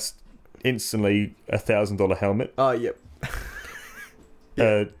meet, that's instantly $1,000 helmet. Oh, yep.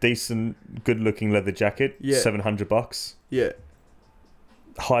 A decent, good-looking leather jacket, Yeah. $700. Yeah.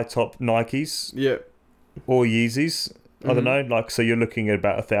 High top Nikes Yeah. or Yeezys. I don't know. Like, so you're looking at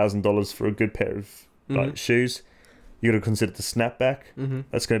about $1,000 for a good pair of like shoes. You got to consider the snapback.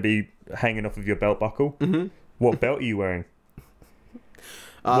 That's going to be hanging off of your belt buckle. What belt are you wearing?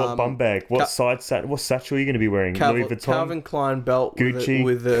 What bum bag? What what satchel are you going to be wearing? Louis Vuitton, Calvin Klein belt, Gucci,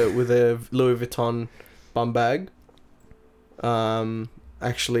 with a Louis Vuitton bum bag.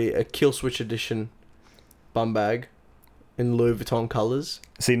 Actually, a Kill Switch edition bum bag in Louis Vuitton colours.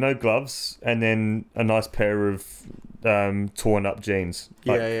 See, no gloves, and then a nice pair of torn up jeans.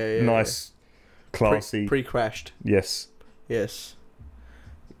 Like, Yeah. Nice, classy. Pre-crashed. Yes.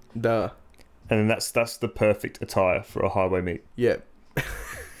 Duh. And then that's the perfect attire for a highway meet. Yeah.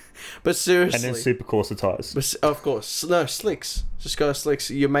 But seriously. And then super coarse attires. But of course, no slicks. Just go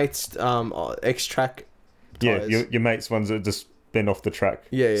slicks. Your mate's X-Track Yeah, tires. your mates' ones that just been off the track.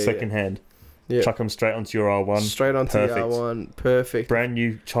 Yeah. Second hand. Yeah. Chuck them straight onto your R1. Straight onto the R1. Perfect. Brand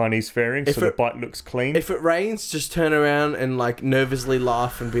new Chinese fairing, so the bike looks clean. If it rains, just turn around and like nervously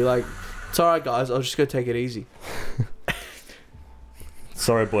laugh and be like, "It's alright, guys. I'll just go take it easy."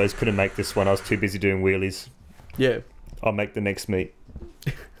 Sorry, boys, couldn't make this one. I was too busy doing wheelies. Yeah. I'll make the next meet.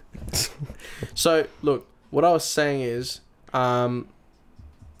 So look, what I was saying is, helmet,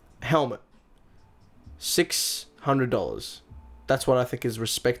 $600. That's what I think is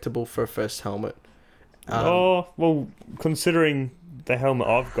respectable for a first helmet. Well, considering the helmet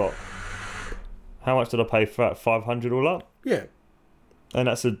I've got, how much did I pay for that? 500 all up? Yeah. And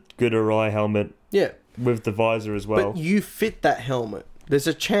that's a good Arai helmet. Yeah. With the visor as well. But you fit that helmet. There's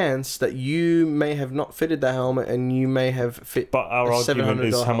a chance that you may have not fitted that helmet and you may have fit. But our argument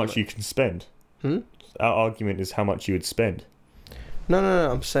is how helmet. much you can spend. Our argument is how much you would spend. No.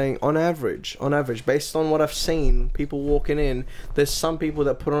 I'm saying on average, based on what I've seen, people walking in, there's some people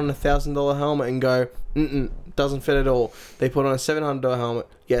that put on a $1,000 helmet and go, doesn't fit at all. They put on a $700 helmet,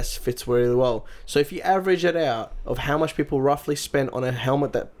 yes, fits really well. So if you average it out of how much people roughly spend on a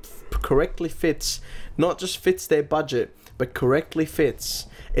helmet that correctly fits, not just fits their budget, but correctly fits,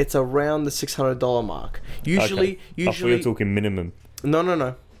 it's around the $600 mark. Usually, I thought you were talking minimum. No,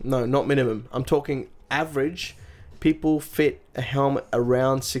 not minimum. I'm talking average. People fit a helmet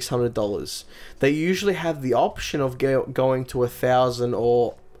around $600. They usually have the option of going to $1,000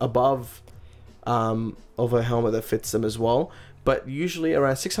 or above of a helmet that fits them as well. But usually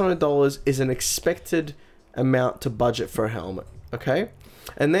around $600 is an expected amount to budget for a helmet. Okay,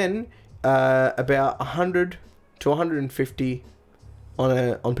 and then about $100 to $150 on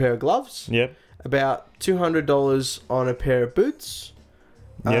a pair of gloves. Yep. About $200 on a pair of boots.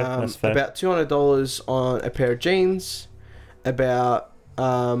 Yeah, that's fair. About $200 on a pair of jeans. About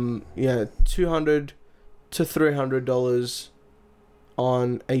 $200 to $300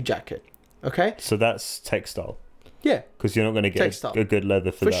 on a jacket. Okay. So that's textile. Yeah. Because you're not going to get a good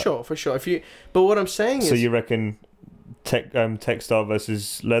leather for that. For sure. But what I'm saying is. So you reckon textile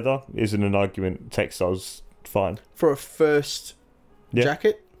versus leather isn't an argument? Textile's fine for a first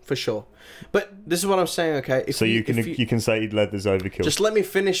jacket, for sure. But this is what I'm saying, okay? You can say leather's overkill. Just let me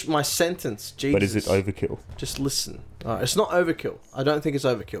finish my sentence, Jesus. But is it overkill? Just listen. It's not overkill. I don't think it's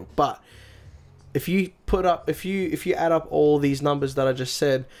overkill. But if you add up all these numbers that I just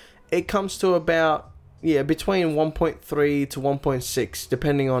said, it comes to about between 1.3 to 1.6,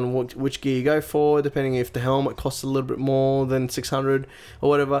 depending on which gear you go for, depending if the helmet costs a little bit more than 600 or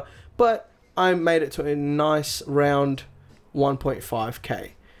whatever. But I made it to a nice round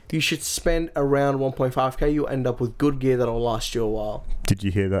 1.5k. You should spend around 1.5k. You'll end up with good gear that'll last you a while. Did you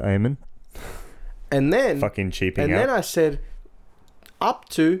hear that, Eamon? And then fucking cheaping out. And then I said up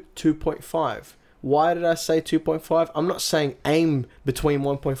to 2.5. Why did I say 2.5? I'm not saying aim between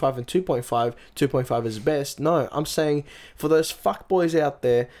 1.5 and 2.5. 2.5 is best. No, I'm saying for those fuckboys out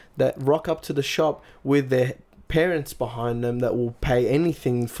there that rock up to the shop with their parents behind them that will pay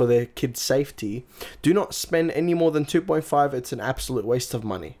anything for their kids' safety, do not spend any more than 2.5. It's an absolute waste of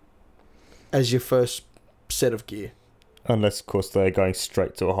money as your first set of gear. Unless, of course, they're going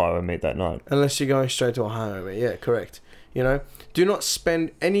straight to a highway meet that night. Unless you're going straight to a highway meet. Yeah, correct. Do not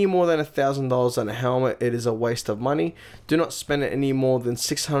spend any more than $1,000 on a helmet. It is a waste of money. Do not spend any more than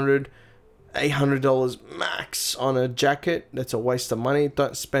 $600, $800 max on a jacket. That's a waste of money.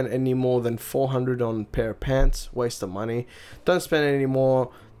 Don't spend any more than $400 on a pair of pants. Waste of money. Don't spend any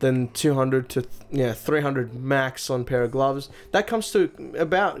more than $200 to $300 max on a pair of gloves. That comes to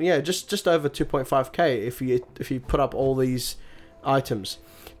about just over 2.5k if you put up all these items.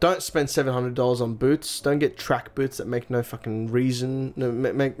 Don't spend $700 on boots. Don't get track boots that make no fucking reason,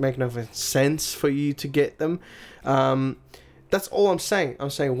 make no fucking sense for you to get them. That's all I'm saying. I'm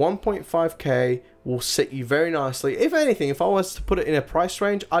saying 1.5k will set you very nicely. If anything, if I was to put it in a price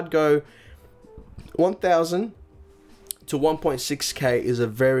range, I'd go 1,000 to 1.6k is a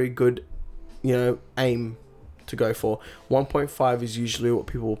very good, aim to go for. 1.5 is usually what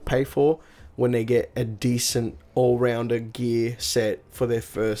people pay for when they get a decent all-rounder gear set for their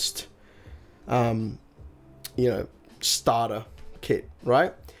first, starter kit,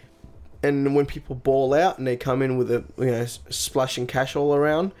 right? And when people ball out and they come in with a, splashing cash all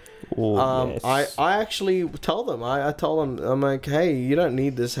around, yes. I actually tell them, I tell them, I'm like, hey, you don't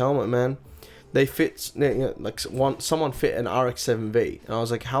need this helmet, man. They fit, someone fit an RX-7V. And I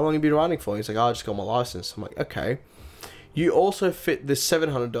was like, how long have you been riding for? He's like, I just got my license. I'm like, okay. You also fit this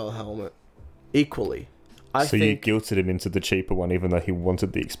 $700 helmet equally. You guilted him into the cheaper one, even though he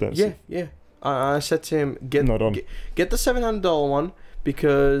wanted the expensive. Yeah. I said to him, get the $700 one,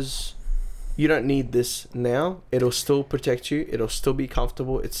 because you don't need this now. It'll still protect you. It'll still be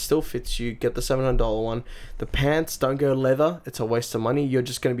comfortable. It still fits you. Get the $700 one. The pants, don't go leather. It's a waste of money. You're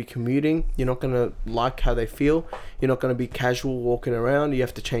just going to be commuting. You're not going to like how they feel. You're not going to be casual walking around. You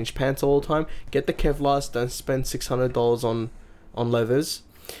have to change pants all the time. Get the Kevlars. Don't spend $600 on leathers.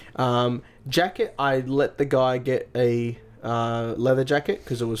 Jacket, I let the guy get a leather jacket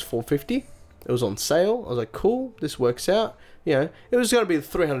because it was $450. It was on sale. I was like, cool, this works out. It was going to be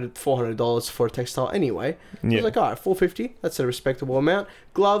 $300, $400 for a textile anyway. I was like, all right, $450. That's a respectable amount.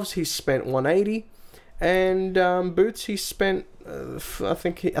 Gloves, he spent $180, and boots, he spent. I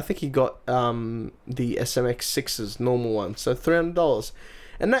think he got the SMX 6s, normal one, so $300,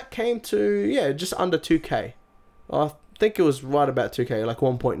 and that came to just under 2k. I think it was right about 2k, like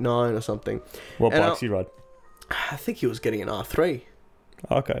 1.9 or something. What bikes you ride? I think he was getting an R3.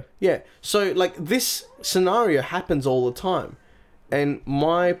 Okay. Yeah. So, this scenario happens all the time. And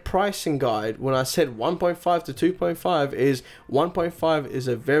my pricing guide, when I said 1.5 to 2.5, is 1.5 is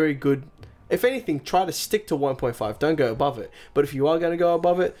a very good... If anything, try to stick to 1.5. Don't go above it. But if you are going to go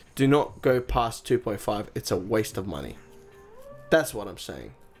above it, do not go past 2.5. It's a waste of money. That's what I'm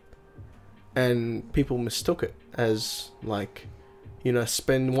saying. And people mistook it as, spend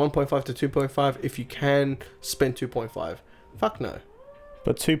 1.5 to 2.5. If you can, spend 2.5. Fuck no.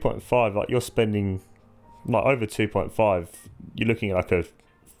 But 2.5, you're spending, over 2.5, you're looking at, a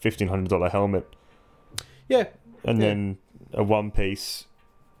 $1,500 helmet. Yeah. And then a one piece.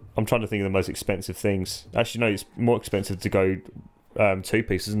 I'm trying to think of the most expensive things. Actually, no, it's more expensive to go two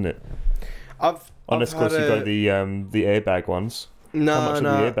piece, isn't it? Unless, of course, you go the airbag ones. No, How much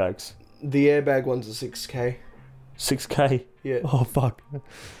are the airbags? The airbag ones are 6k. 6k? Yeah. Oh, fuck.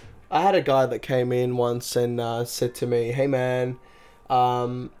 I had a guy that came in once and said to me, hey, man...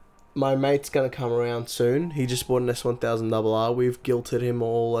 my mate's gonna come around soon. He just bought an S1000RR. We've guilted him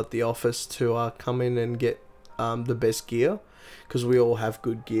all at the office to come in and get the best gear, because we all have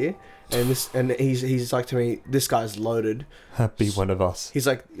good gear. And he's like to me, this guy's loaded. Be one of us. He's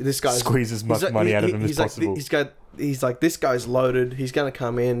like, this guy's squeeze as much money out of him as possible. He's like, this guy's loaded. He's gonna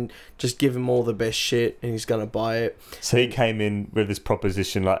come in, just give him all the best shit, and he's gonna buy it. So he came in with this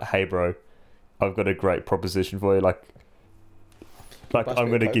proposition, hey bro, I've got a great proposition for you. I'm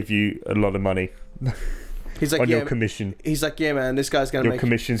going to give you a lot of money. He's like, on your commission. He's like, yeah, man, this guy's going to Your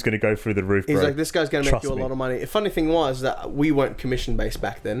commission's going to go through the roof, bro. He's like, this guy's going to make you a lot of money. The funny thing was that we weren't commission-based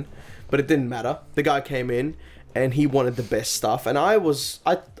back then, but it didn't matter. The guy came in, and he wanted the best stuff. And I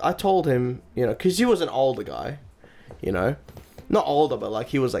told him, because he was an older guy, not older, but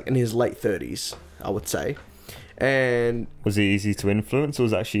he was in his late 30s, I would say. And was he easy to influence, or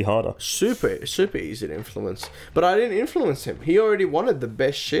was it actually harder? Super easy to influence. But I didn't influence him. He already wanted the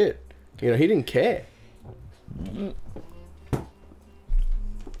best shit. He didn't care.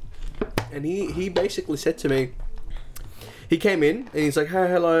 And he basically said to me, he came in and he's like, hey,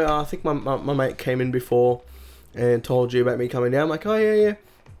 hello, I think my mate came in before and told you about me coming down. I'm like, oh yeah.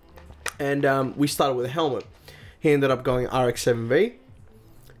 And we started with a helmet. He ended up going RX-7V.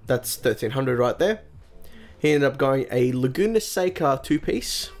 That's 1300 right there. He ended up going a Laguna Seca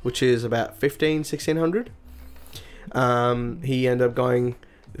 2-piece, which is about $1,500, $1,600. He ended up going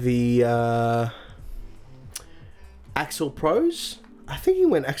the Axel Pros. I think he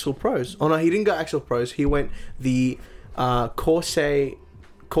went Axel Pros. Oh no, he didn't go Axel Pros. He went the Corsair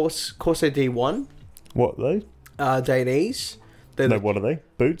D1. What are they? Dainese. What are they?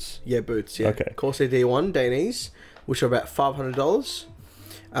 Boots? Yeah, boots. Yeah. Okay. Corsair D1 Dainese, which are about $500.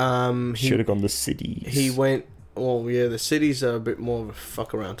 Should have gone the cities. He went. Well, yeah, the cities are a bit more of a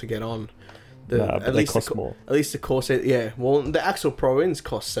fuck around to get on. But they cost more. At least the Corsair, yeah. Well, the actual Pro Ins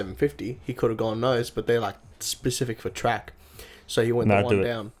cost $750. He could have gone those, but they're like specific for track, so he went the one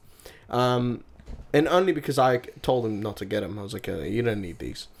down. And only because I told him not to get them. I was like, you don't need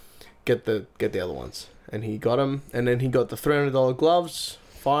these. Get the other ones. And he got them, and then he got the $300 gloves,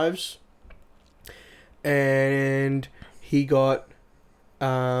 5s, and he got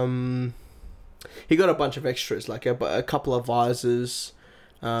a bunch of extras, like a couple of visors,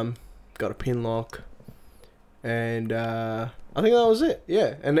 got a pin lock, and I think that was it.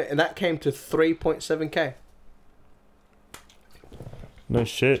 Yeah, and that came to 3.7K. No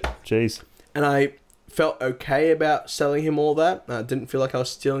shit, jeez. And I felt okay about selling him all that. I didn't feel like I was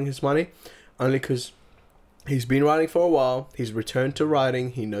stealing his money, only because he's been riding for a while. He's returned to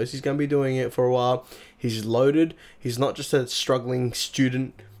riding. He knows he's going to be doing it for a while. He's loaded. He's not just a struggling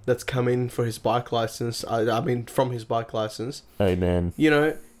student that's come in for his bike license. I mean, from his bike license. Hey, man. You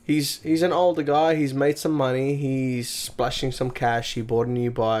know, he's an older guy. He's made some money. He's splashing some cash. He bought a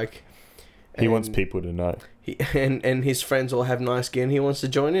new bike. He wants people to know. And his friends all have nice gear, and he wants to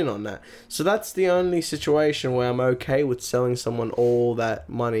join in on that. So that's the only situation where I'm okay with selling someone all that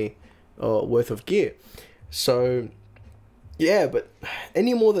money worth of gear. So, yeah, but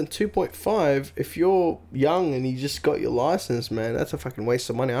any more than 2.5, if you're young and you just got your license, man, that's a fucking waste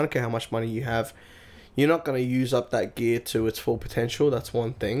of money. I don't care how much money you have. You're not going to use up that gear to its full potential. That's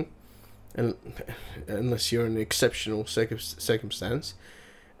one thing. And unless you're in an exceptional circumstance.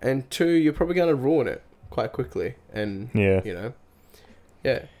 And two, you're probably going to ruin it quite quickly. And, you know,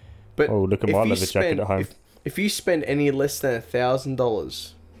 yeah. But oh, look at my leather jacket at home. If you spend any less than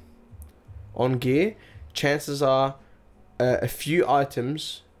 $1,000 on gear, chances are a few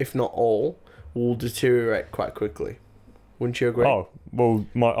items, if not all, will deteriorate quite quickly. Wouldn't you agree? Oh, well,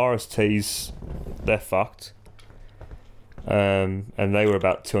 my RSTs, they're fucked. And they were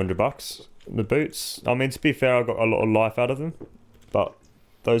about $200. The boots, I mean, to be fair, I got a lot of life out of them, but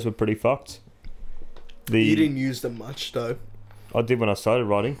those were pretty fucked. You didn't use them much, though. I did when I started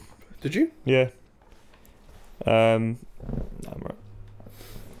riding. Did you? Yeah. I'm right.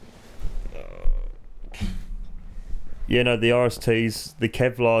 Yeah, no, the RSTs, the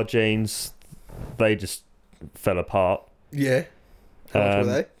Kevlar jeans, they just fell apart. Yeah. How much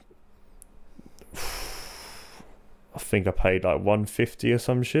were they? I think I paid like $150 or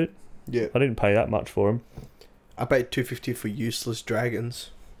some shit. Yeah. I didn't pay that much for them. I paid $250 for useless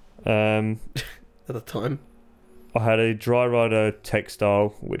dragons. At the time. I had a Dry Rider textile,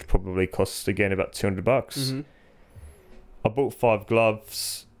 which probably cost again about $200. Mm-hmm. I bought 5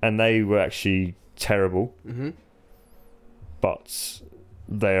 gloves, and they were actually terrible. Mm-hmm. But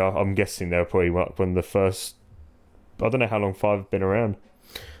they are. I'm guessing they were probably like when the first. I don't know how long 5 have been around.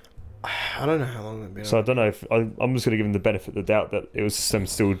 I don't know how long they've been. So I don't know if I'm just going to give them the benefit of the doubt that it was them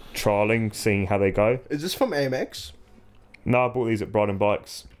still trialing, seeing how they go. Is this from AMX? No, I bought these at Brighton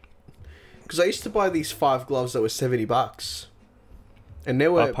Bikes. Because I used to buy these 5 gloves that were $70, and they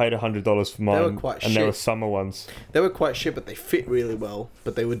were. I paid $100 for mine, they were quite and shit. they were summer ones. They were quite shit, but they fit really well.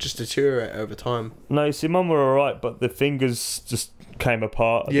 But they would just deteriorate over time. No, see, mine were alright, but the fingers just came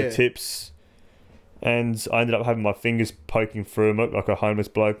apart at the tips, and I ended up having my fingers poking through them, looked like a homeless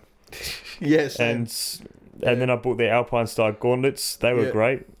bloke. Yes. And then I bought the Alpine Star gauntlets. They were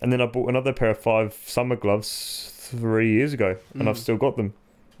great. And then I bought another pair of 5 summer gloves 3 years ago, and I've still got them.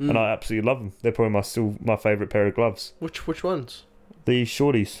 And I absolutely love them. They're probably my favourite pair of gloves. Which ones? The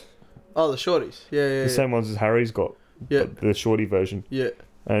shorties. Oh, the shorties. Yeah. The same ones as Harry's got. Yeah. The shorty version. Yeah.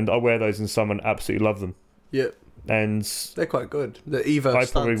 And I wear those in summer and absolutely love them. Yeah. And they're quite good. The Evo I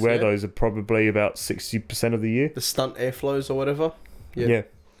stunts, probably wear those probably about 60% of the year. The stunt airflows or whatever. Yeah.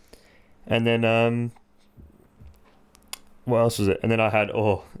 And then what else was it? And then I had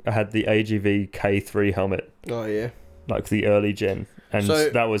the AGV K3 helmet. Oh yeah. Like the early gen. And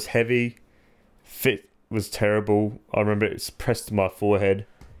that was heavy. Fit was terrible. I remember it's pressed to my forehead.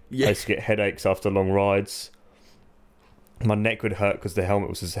 Yeah. I used to get headaches after long rides. My neck would hurt because the helmet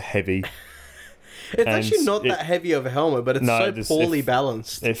was just heavy. It's actually not that heavy of a helmet, but it's poorly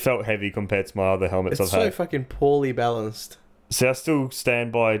balanced. It felt heavy compared to my other helmets I've had. It's so fucking poorly balanced. See, I still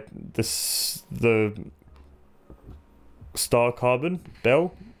stand by the Star Carbon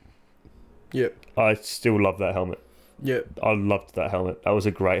Bell. Yep. I still love that helmet. Yep. I loved that helmet. That was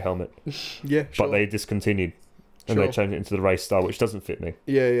a great helmet. Yeah, sure. But they discontinued. And they changed it into the race style, which doesn't fit me.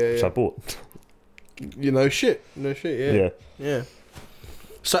 Yeah. Which I bought. You know shit. Yeah.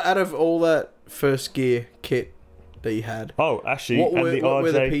 So out of all that first gear kit that you had... Oh, actually, what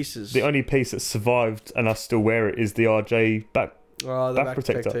were the pieces? The only piece that survived, and I still wear it, is the RJ back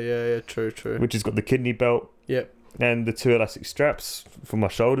protector. Yeah, true. Which has got the kidney belt. Yep. And the 2 elastic straps for my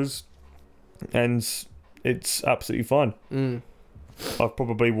shoulders. and it's absolutely fine. I've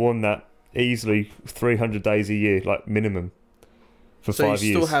probably worn that easily 300 days a year, like minimum, for 5 years. So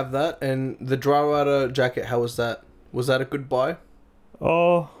you still have that, and the dry rider jacket. How was that? Was that a good buy?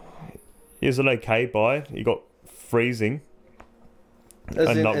 Oh, it was an okay buy. You got freezing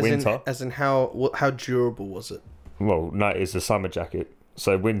and not winter. As in how durable was it? Well, no, it's a summer jacket.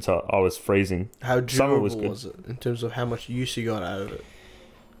 So winter, I was freezing. How Summer durable was good. was it in terms of how much use you got out of it?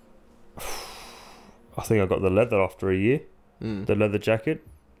 I think I got the leather after a year. The leather jacket.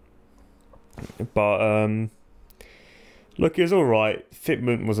 But look, it was all right.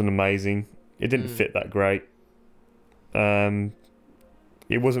 Fitment wasn't amazing. It didn't fit that great.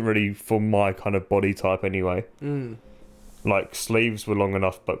 It wasn't really for my kind of body type anyway. Like, sleeves were long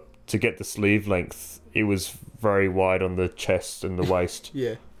enough, but to get the sleeve length, it was very wide on the chest and the waist.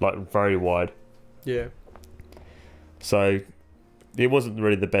 Yeah. Like, very wide. Yeah. So it wasn't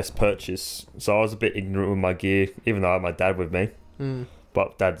really the best purchase. So I was a bit ignorant with my gear, even though I had my dad with me.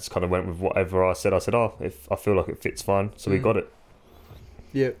 But Dad just kind of went with whatever I said. I said, oh, if I feel like it fits fine. So we got it.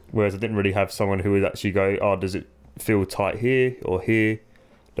 Yeah. Whereas I didn't really have someone who would actually go, oh, does it feel tight here or here?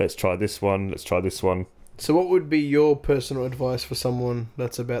 Let's try this one. Let's try this one. So what would be your personal advice for someone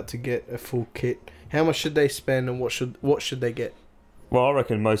that's about to get a full kit? How much should they spend, and what should they get? Well, I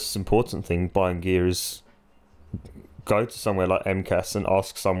reckon most important thing buying gear is go to somewhere like MCAS and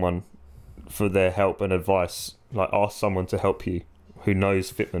ask someone for their help and advice. Like, ask someone to help you who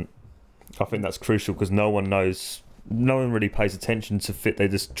knows fitment. I think that's crucial, because no one really pays attention to fit. They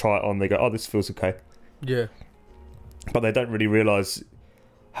just try it on, they go, oh, this feels okay. Yeah. But they don't really realise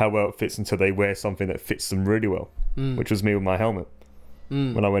how well it fits until they wear something that fits them really well, which was me with my helmet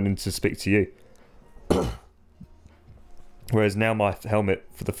when I went in to speak to you. Whereas now my helmet,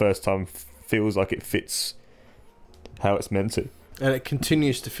 for the first time, feels like it fits how it's meant to. And it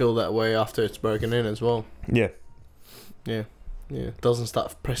continues to feel that way after it's broken in as well. Yeah. Yeah. Yeah. It doesn't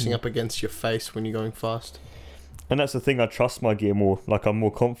start pressing up against your face when you're going fast. And that's the thing, I trust my gear more. Like, I'm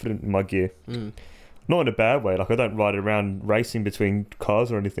more confident in my gear. Not in a bad way. Like, I don't ride around racing between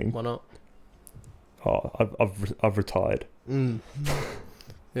cars or anything. Why not? Oh, I've retired.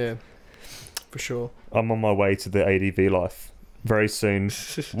 Yeah, for sure. I'm on my way to the ADV life very soon.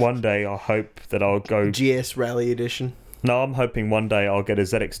 One day I hope that I'll go GS Rally Edition. No, I'm hoping one day I'll get a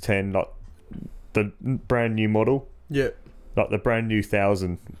ZX10, like the brand new model. Yeah. Like the brand new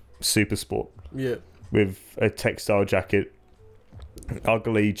 1000 Super Sport. Yeah. With a textile jacket,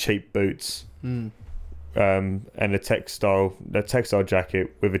 ugly cheap boots. And a textile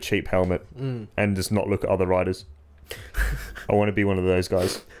jacket with a cheap helmet, and just not look at other riders. I want to be one of those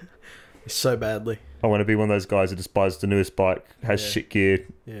guys. So badly. I want to be one of those guys who just buys the newest bike, has shit gear,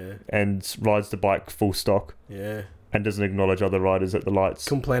 and rides the bike full stock. Yeah. And doesn't acknowledge other riders at the lights.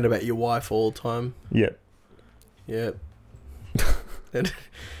 Complain about your wife all the time. Yeah. Yeah. And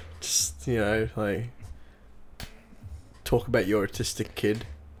just, like, talk about your autistic kid.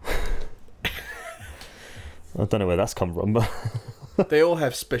 I don't know where that's come from, but they all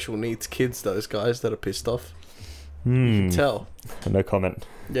have special needs kids, those guys that are pissed off. You can tell. No comment.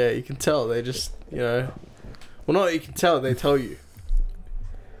 Yeah, you can tell. They just, well, not you can tell, they tell you.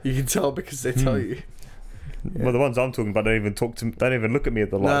 You can tell because they tell you. Yeah. Well, the ones I'm talking about don't even look at me at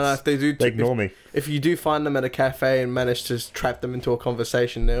the lights. No, if they do, they ignore me. If you do find them at a cafe and manage to trap them into a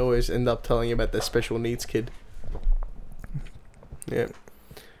conversation, they always end up telling you about their special needs kid. Yeah.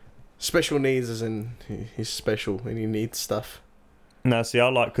 Special needs as in he's special and he needs stuff. No, see, I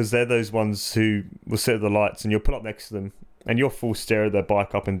like, because they're those ones who will sit at the lights and you'll pull up next to them and you'll full stare at their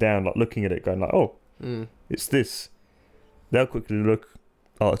bike up and down, like looking at it, going like, oh, it's this. They'll quickly look,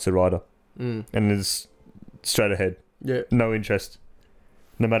 oh, it's a rider. And it's straight ahead. Yeah. No interest.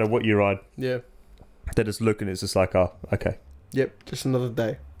 No matter what you ride. Yeah. They just look and it's just like, oh, okay. Yep, just another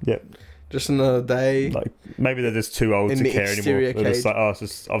day. Yep. Just another day. Like, maybe they're just too old to care anymore. They're just like, oh, I've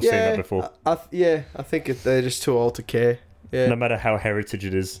seen that before. I think they're just too old to care. Yeah. No matter how heritage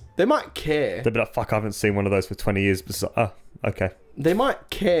it is. They might care. They'll be like, fuck, I haven't seen one of those for 20 years. But it's like, oh, okay. They might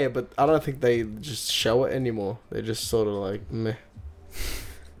care, but I don't think they just show it anymore. They're just sort of like, meh.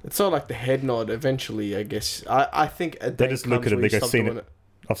 It's sort of like the head nod eventually, I guess. I think a day they just look at it, they go, seen it.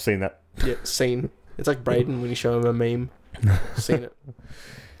 I've seen that. Yeah, seen. It's like Braden when you show him a meme. Seen it.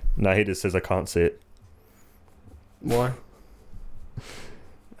 No, he just says, I can't see it. Why?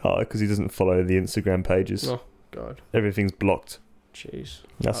 Oh, because he doesn't follow the Instagram pages. Oh, God. Everything's blocked. Jeez.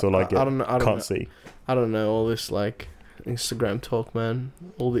 That's all I get. I don't know. See. I don't know all this, like, Instagram talk, man.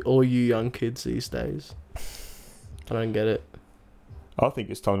 All you young kids these days. I don't get it. I think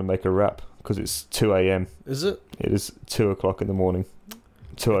it's time to make a wrap, because it's 2 a.m. Is it? It is 2 o'clock in the morning.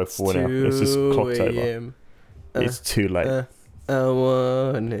 2:04 now. It's just clocked over. 2 a.m. It's too late. I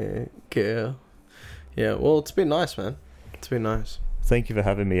want it, girl. Yeah, well, it's been nice, man. It's been nice. Thank you for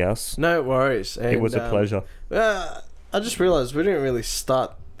having me, Ous. No worries. And, It was a pleasure. I just realized we didn't really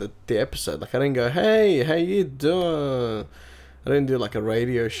start the episode. Like, I didn't go, hey, how you doing? I didn't do like a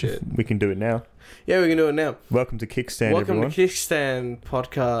radio shit. We can do it now. Yeah, we can do it now. Welcome to Kickstand, Welcome everyone. to Kickstand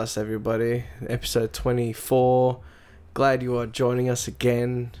Podcast, everybody. Episode 24. Glad you are joining us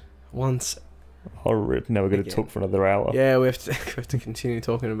again. Once. Oh, rip. Now we're going to Again. talk for another hour. Yeah, we have to continue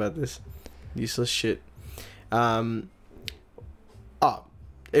talking about this useless shit.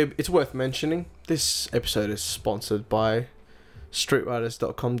 It's worth mentioning. This episode is sponsored by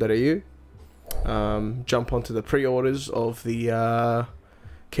streetriders.com.au. Jump onto the pre-orders of the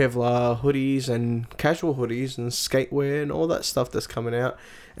Kevlar hoodies and casual hoodies and skatewear and all that stuff that's coming out.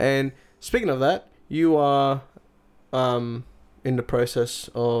 And speaking of that, you are in the process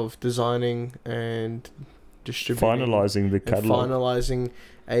of designing and distributing, Finalising the catalogue. finalizing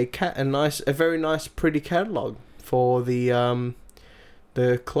a very nice, pretty catalog for the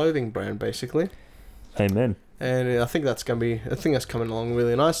clothing brand, basically. Amen. And I think that's coming along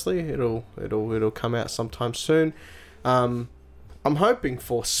really nicely. It'll come out sometime soon. I'm hoping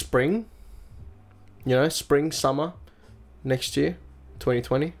for spring. Spring, summer, next year,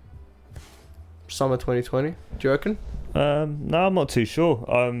 2020. Summer 2020. Do you reckon? No, I'm not too sure.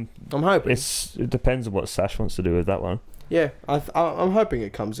 I'm hoping. It depends on what Sash wants to do with that one. Yeah, I'm hoping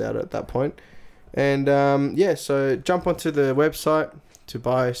it comes out at that point. And so jump onto the website to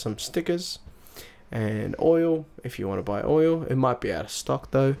buy some stickers and oil if you want to buy oil. It might be out of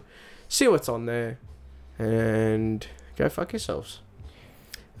stock though. See what's on there and go fuck yourselves.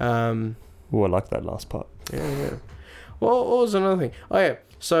 Oh, I like that last part. Yeah. Well, what was another thing? Oh yeah.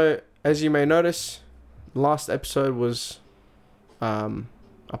 So as you may notice, last episode was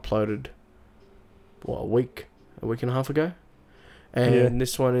uploaded a week and a half ago. And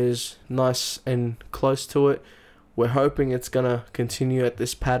this one is nice and close to it. We're hoping it's going to continue at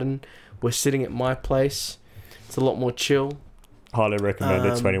this pattern. We're sitting at my place. It's a lot more chill. Highly recommend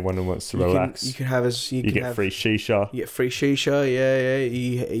it to anyone who wants to relax. You can have you get free shisha. You get free shisha, yeah.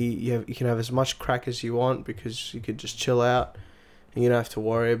 You can have as much crack as you want because you could just chill out. And you don't have to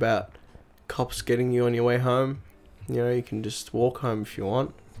worry about cops getting you on your way home. You can just walk home if you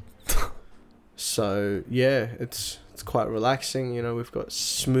want. So, yeah, it's quite relaxing. We've got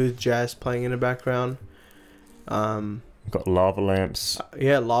smooth jazz playing in the background. We've got lava lamps.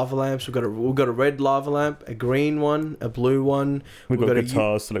 Lava lamps. We've got a red lava lamp, a green one, a blue one. We've got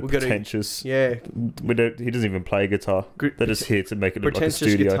guitars to look pretentious. He doesn't even play guitar. They're just here to make it look like a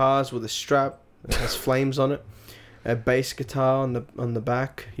studio. Pretentious guitars with a strap that has flames on it. A bass guitar on the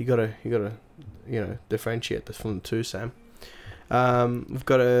back. You gotta differentiate this from the two, Sam. We've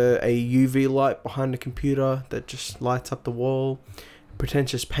got a UV light behind the computer that just lights up the wall.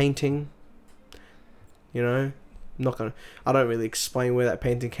 Pretentious painting. I don't really explain where that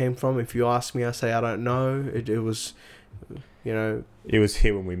painting came from. If you ask me, I say I don't know. It was, It was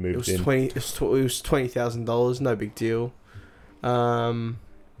here when we moved in. It was $20,000. No big deal. And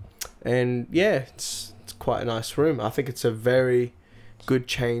yeah, it's quite a nice room. I think it's a very good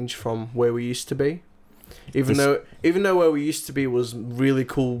change from where we used to be. Even though where we used to be was really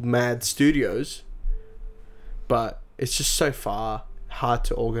cool, mad studios, but it's just so far, hard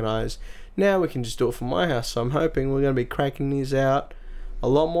to organize. Now we can just do it from my house, so I'm hoping we're going to be cracking these out a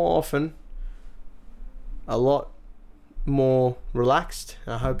lot more often, a lot more relaxed.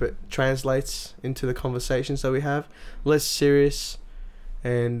 I hope it translates into the conversations that we have, less serious,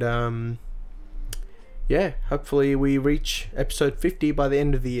 and hopefully we reach episode 50 by the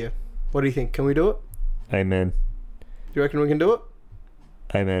end of the year. What do you think? Can we do it? Amen. Do you reckon we can do it?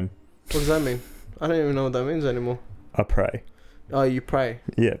 Amen. What does that mean? I don't even know what that means anymore. I pray. Oh, you pray?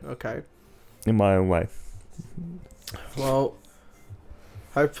 Yeah. Okay. In my own way. Well,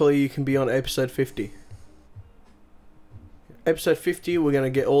 hopefully you can be on episode 50. Episode 50, we're going to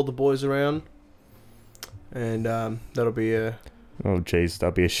get all the boys around. And that'll be a... Oh, jeez,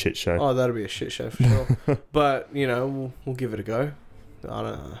 that'll be a shit show. Oh, that'll be a shit show for sure. But, we'll give it a go. I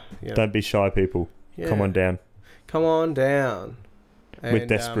don't know. Don't be shy, people. Yeah. Come on down. Come on down. And, we're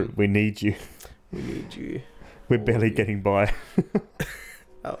desperate. We need you. We need you. We're barely getting by.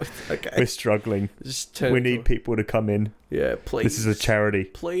 Oh, okay. We're struggling. We need people to come in. Yeah, please. This is a charity.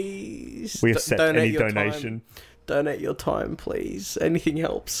 Please. We accept any donation. Donate your time, please. Anything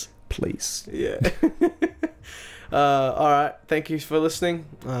helps. Please. Yeah. All right. Thank you for listening.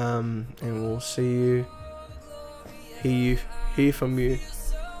 And we'll see you. Hear from you.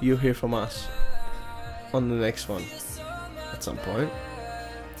 You'll hear from us on the next one at some point.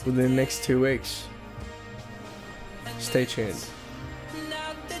 within the next 2 weeks. Stay tuned.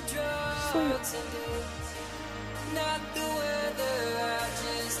 Not the drugs and booze, not the weather. I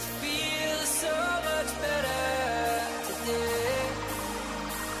just feel so much better today.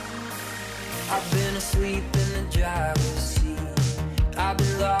 I've been asleep in the driver's seat. I've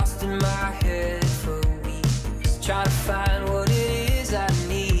been lost in my head for weeks, trying to find what it is I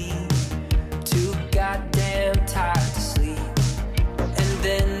need. Too goddamn tired to sleep. And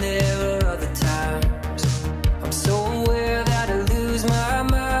then there are other times I'm so aware that I lose my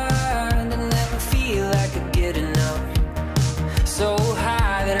mind and never feel I could get enough. So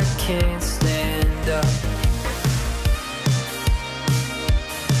high that I can't stand up.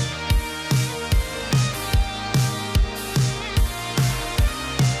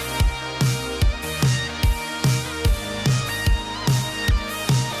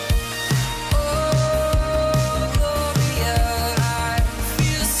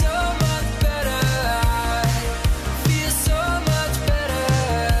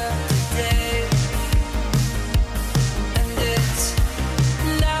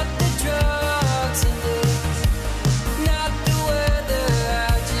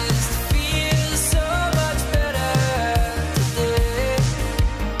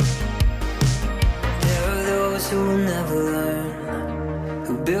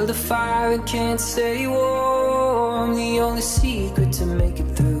 Fire and can't stay warm. The only secret to make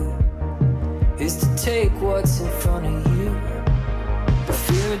it through is to take what's in front of you. The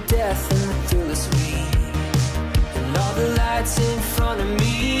fear of death and the thrill of sweet, and all the lights in front of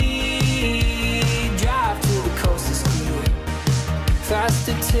me. Drive till the coast is clear,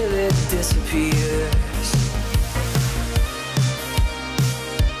 faster till it disappears.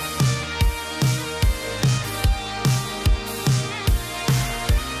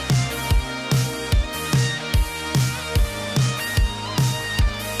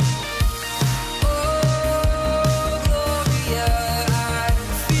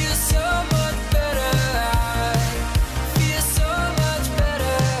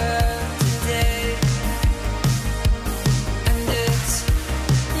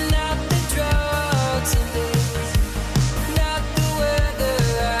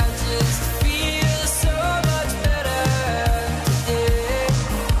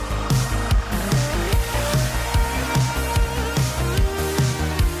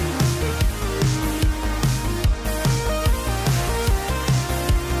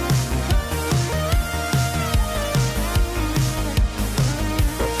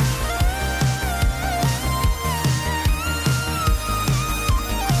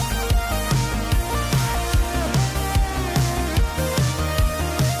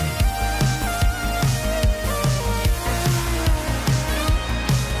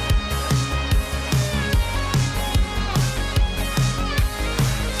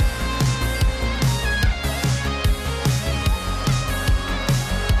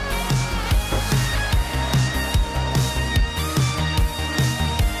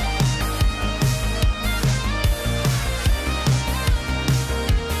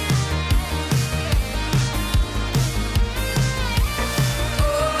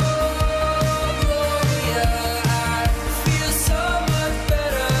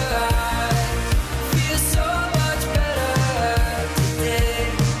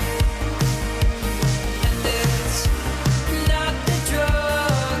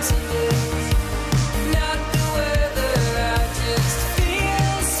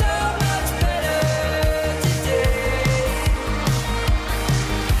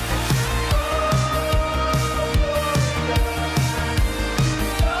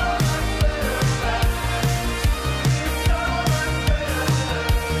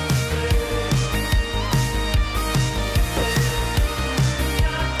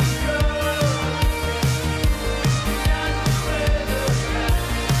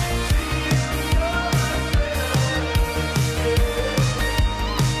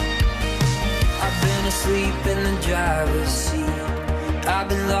 I've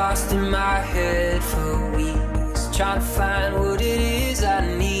been lost in my head for weeks, trying to find what it is I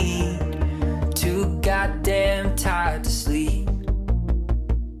need.